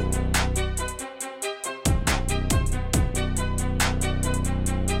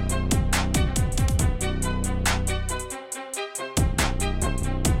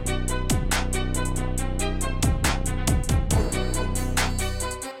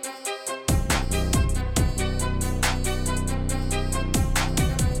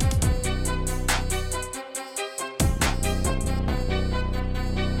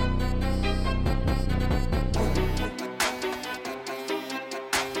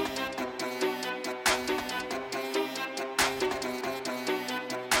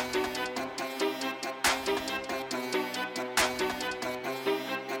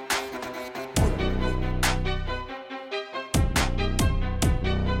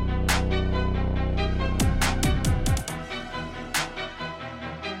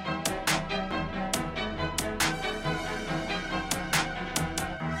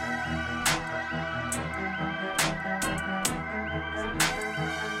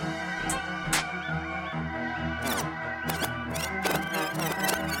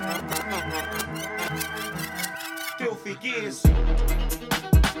 Filthy Gears.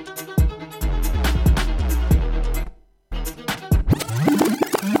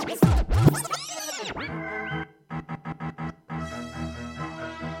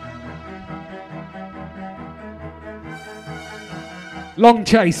 Long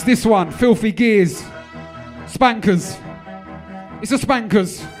Chase, this one, Filthy Gears. Spankers. It's a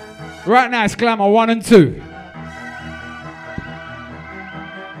Spankers. Right now it's Glamour 1 and 2.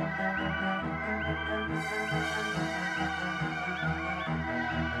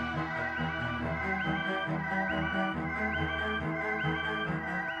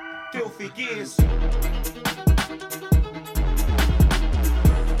 Filthy Gears.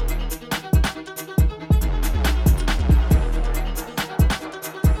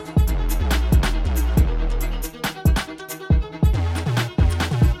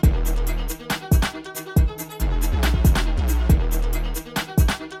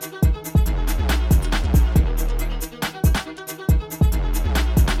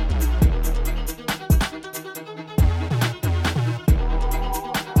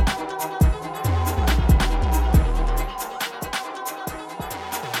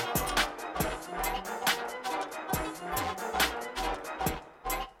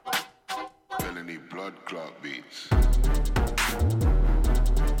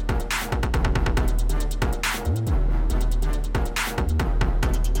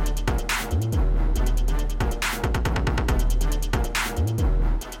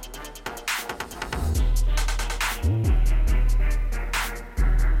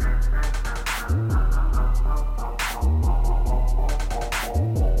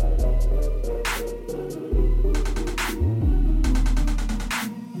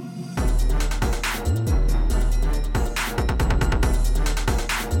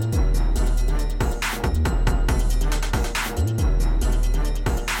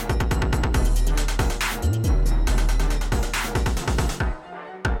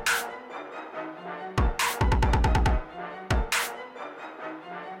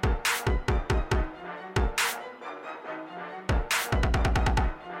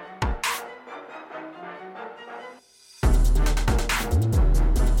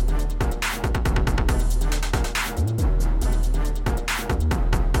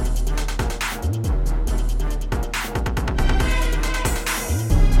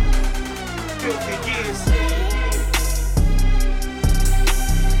 gears.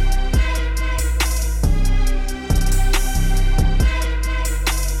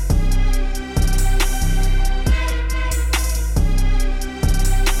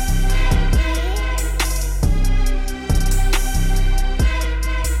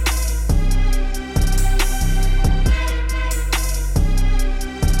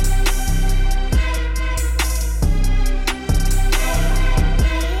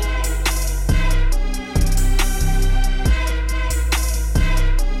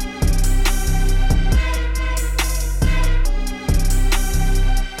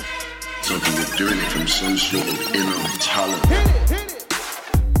 Something you're doing it from some sort of inner talent.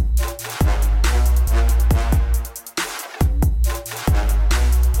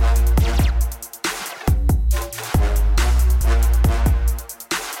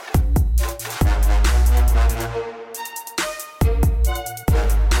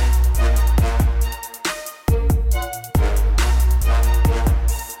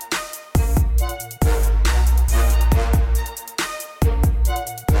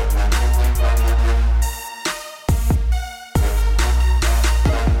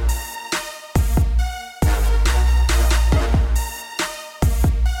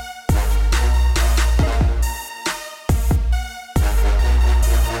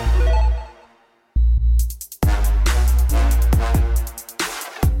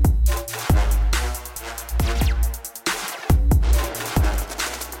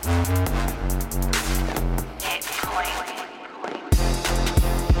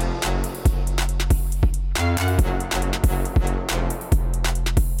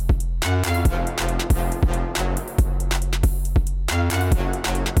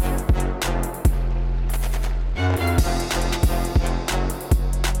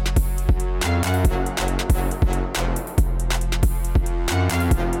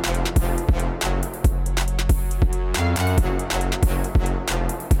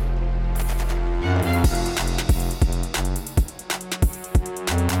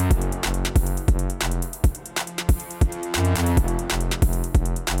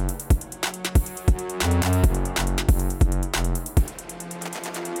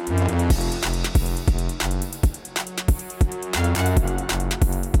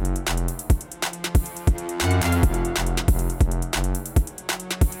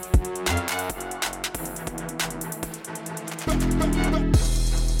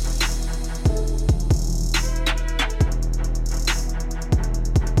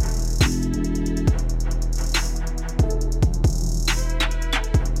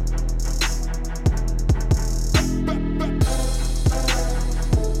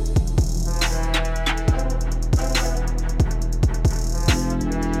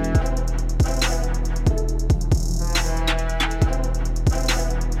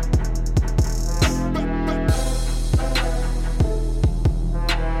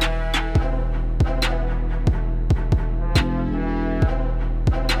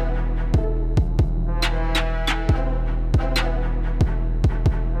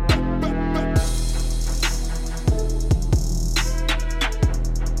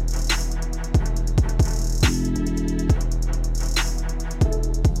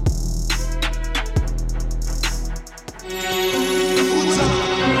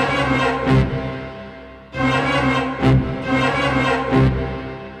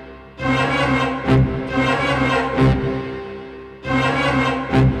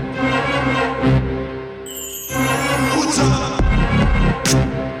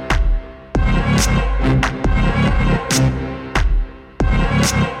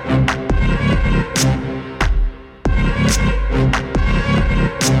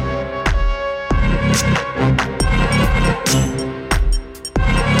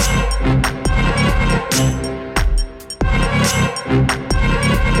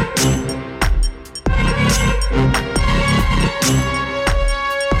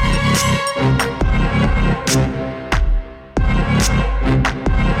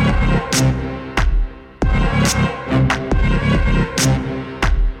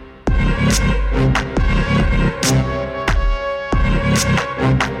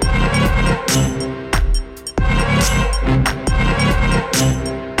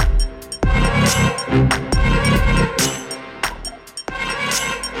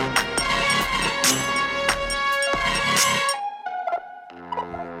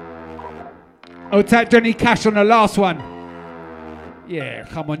 I'll take Johnny Cash on the last one. Yeah,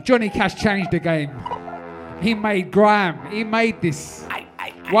 come on. Johnny Cash changed the game. He made grime. He made this.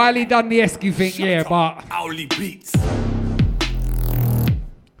 While he done the Esky thing, yeah, but Owly beats.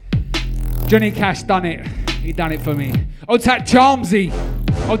 Johnny Cash done it. He done it for me. I'll take Charmsy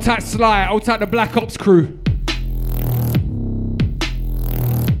Old tight Sly, old tight the Black Ops crew.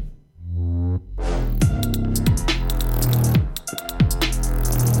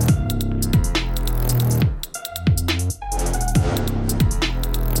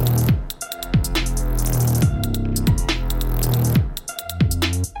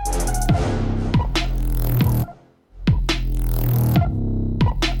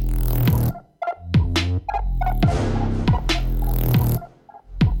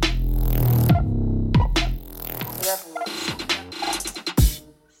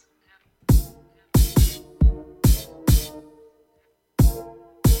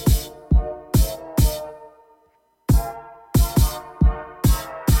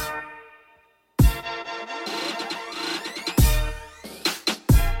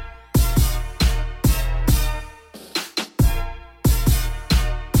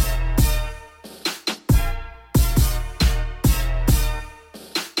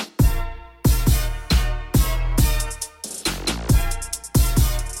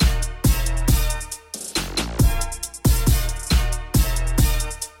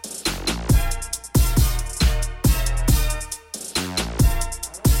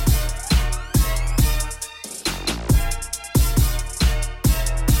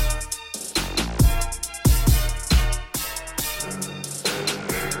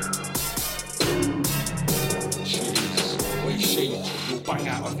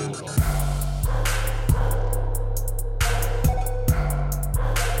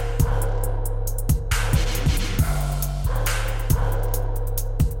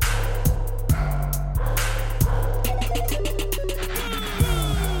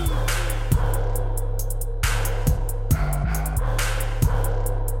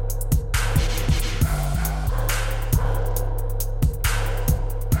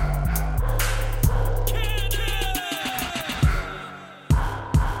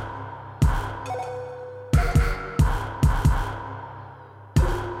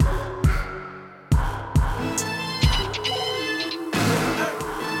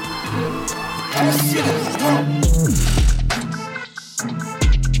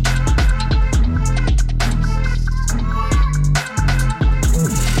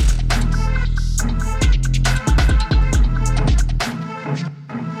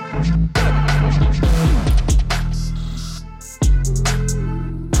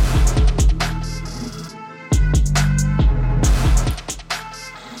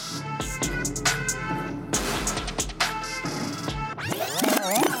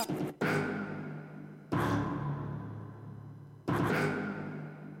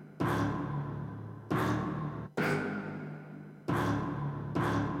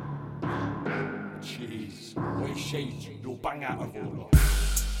 You'll bang out of order.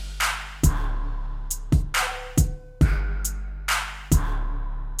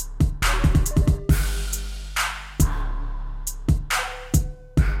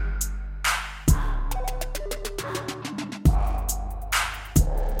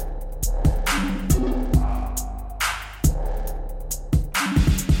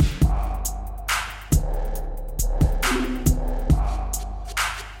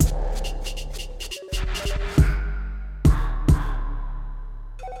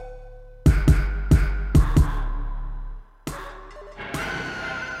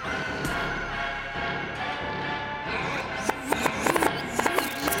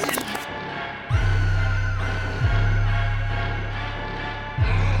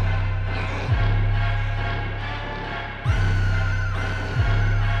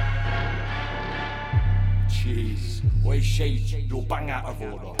 You'll bang out of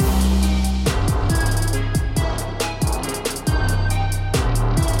order.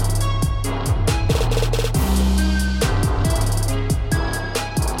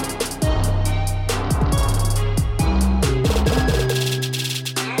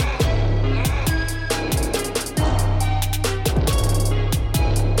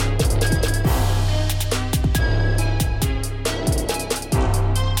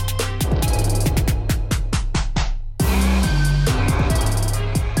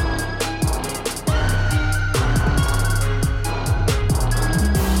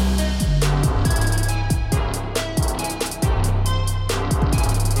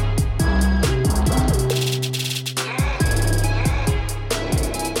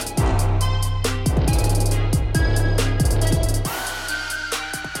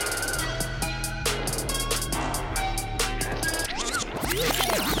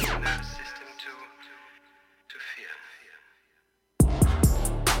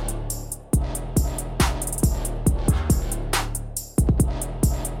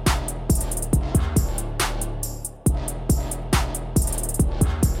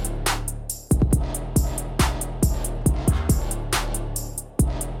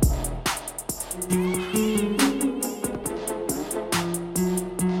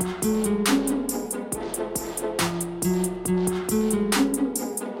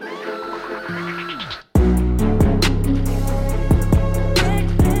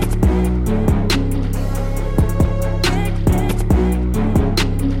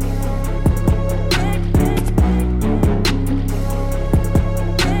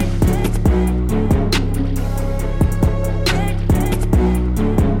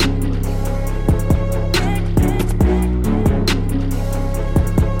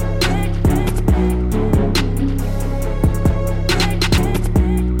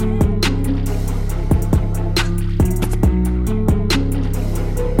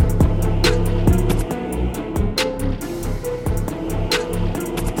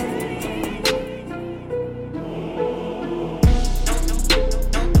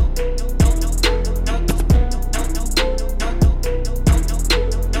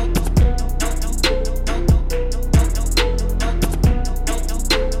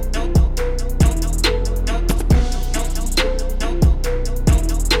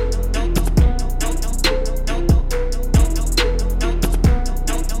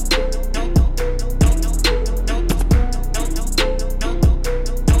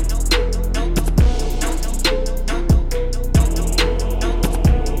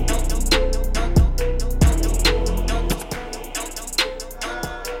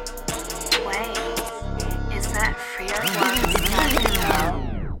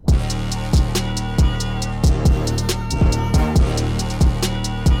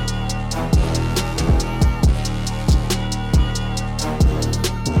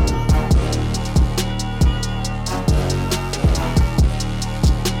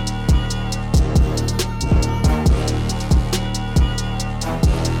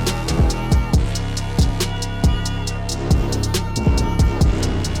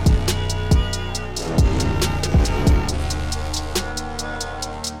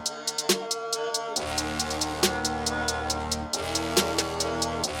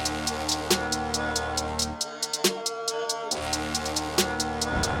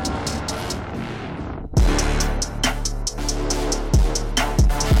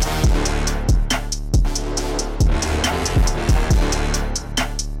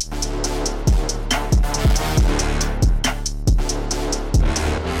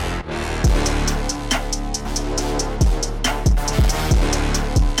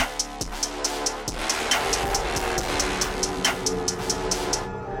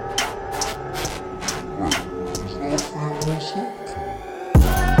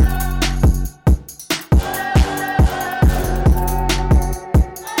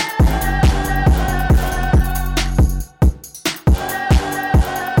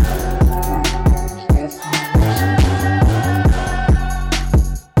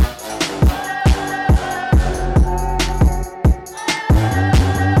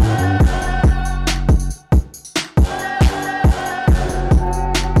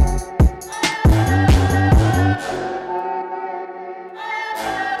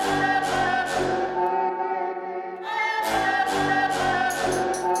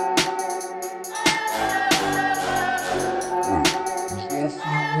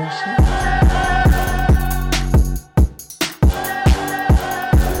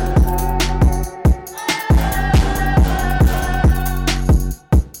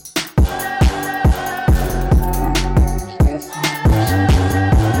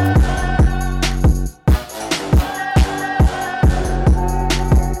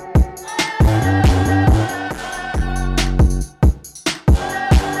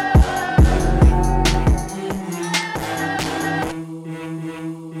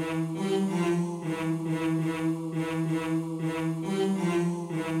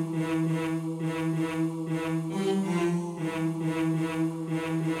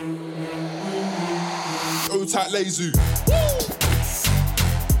 Tight lazy.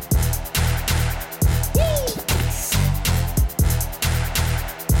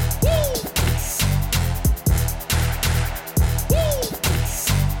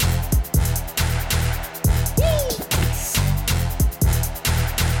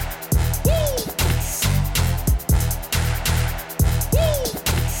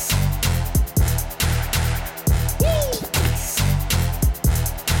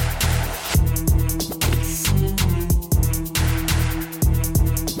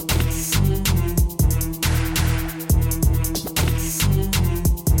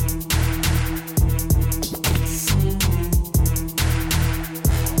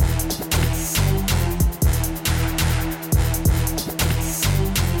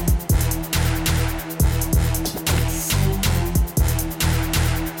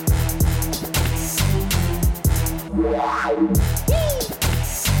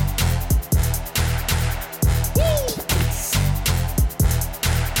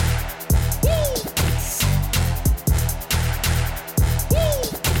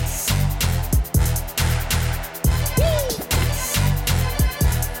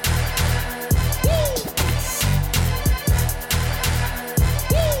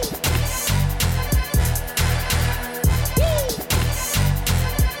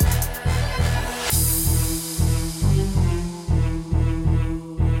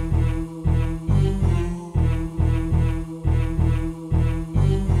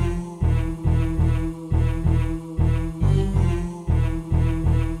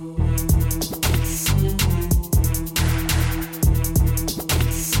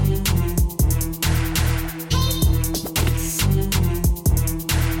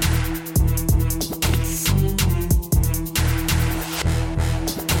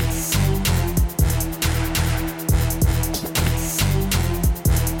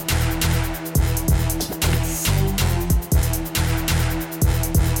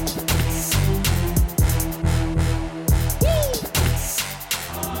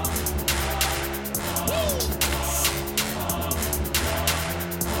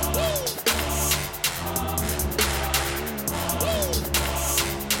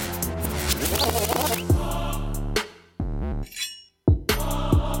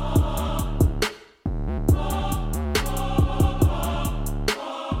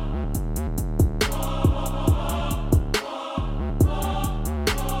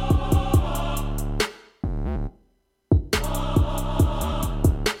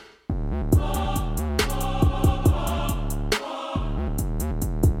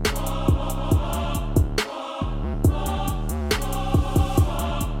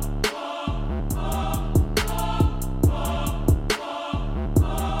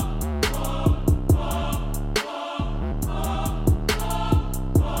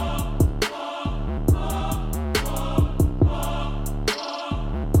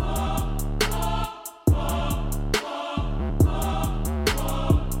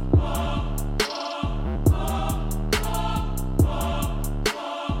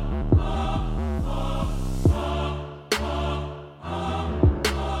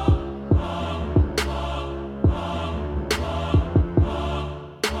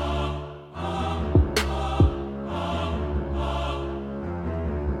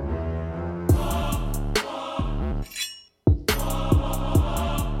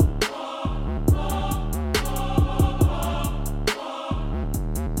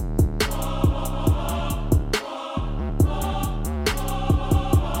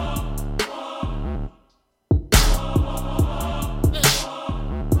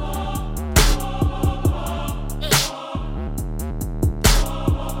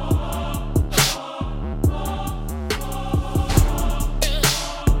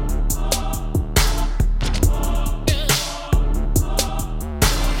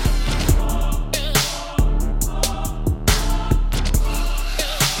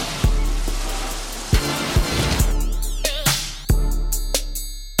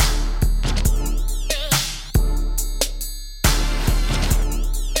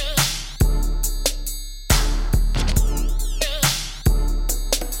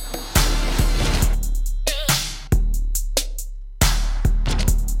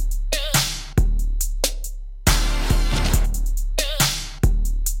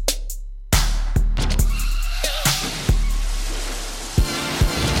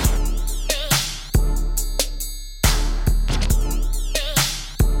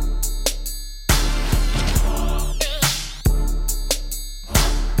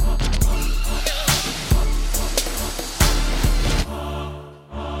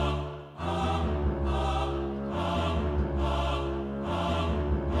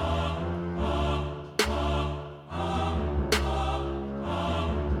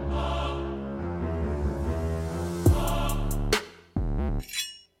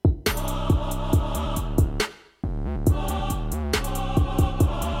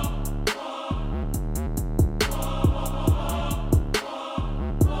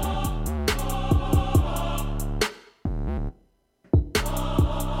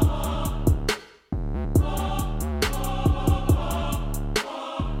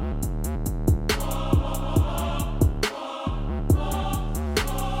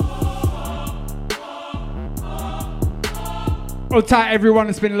 Hold tight, everyone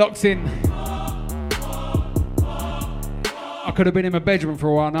that's been locked in. I could have been in my bedroom for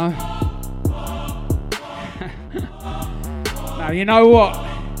a while now. Now, you know what?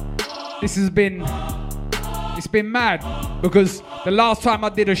 It's been mad because the last time I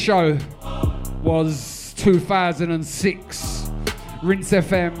did a show was 2006. Rinse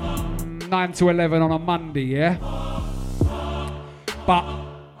FM 9 to 11 on a Monday, yeah? But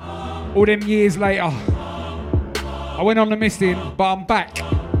all them years later, I went on the misting, but I'm back.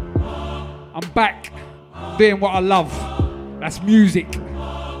 I'm back doing what I love. That's music.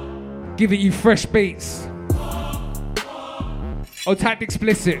 Giving you fresh beats. I'll tag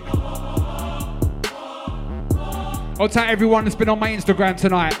explicit. I'll tag everyone that's been on my Instagram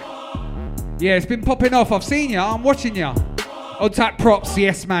tonight. Yeah, it's been popping off. I've seen ya. I'm watching ya. I'll tag props.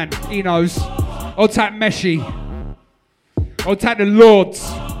 Yes, man. He knows. I'll tag Meshi. I'll tag the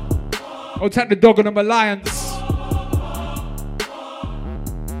Lords. I'll tag the Dog on them Alliance.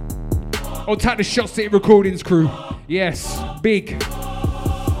 I'll tag the Shot City Recordings crew. Yes, big.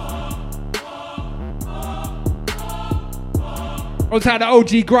 I'll tag the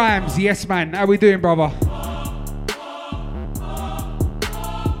OG Grimes. Yes, man. How we doing, brother?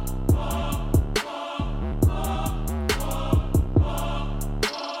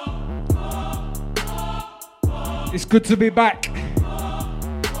 It's good to be back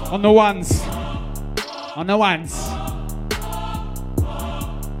on the ones. On the ones.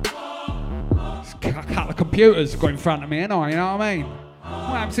 I cut the computers got in front of me, ain't I? You know what I mean? What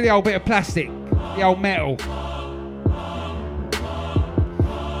happened to the old bit of plastic? The old metal?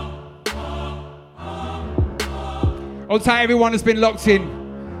 I'll tag everyone that's been locked in.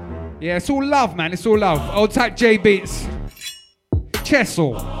 Yeah, it's all love, man. It's all love. I'll tag J Beats.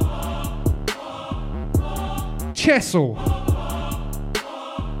 Chessel. Chessel.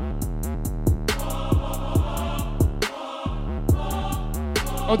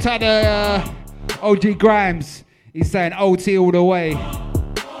 I'll tag OG Grimes. He's saying OT all the way.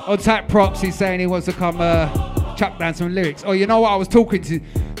 I'll tag Props. He's saying he wants to come chuck down some lyrics. Oh, you know what? I was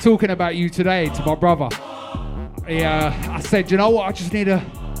talking about you today to my brother. I said, you know what?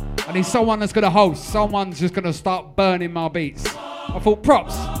 I need someone that's gonna host. Someone's just gonna start burning my beats. I thought,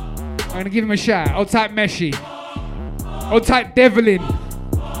 Props. I'm gonna give him a shout. I'll type Meshi. I'll type Devlin.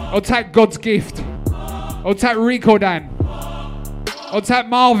 I'll type God's Gift. I'll type Rico Dan. I'll type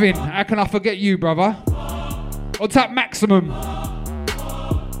Marvin. How can I forget you, brother? I'll type Maximum.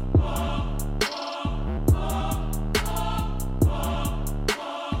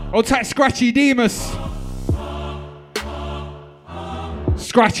 I'll type Scratchy Demus.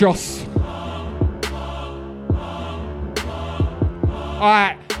 Scratchos.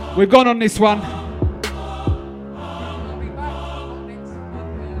 Alright, we've gone on this one.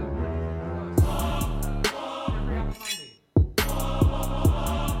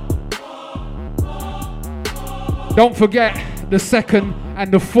 Don't forget the 2nd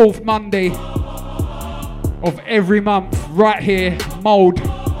and the 4th Monday of every month, right here, Mode.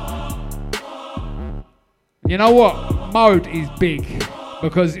 You know what? Mode is big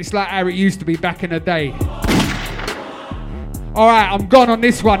because it's like how it used to be back in the day. Alright, I'm gone on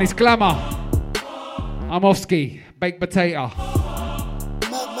this one. It's Glamour. I'm Oski, baked potato.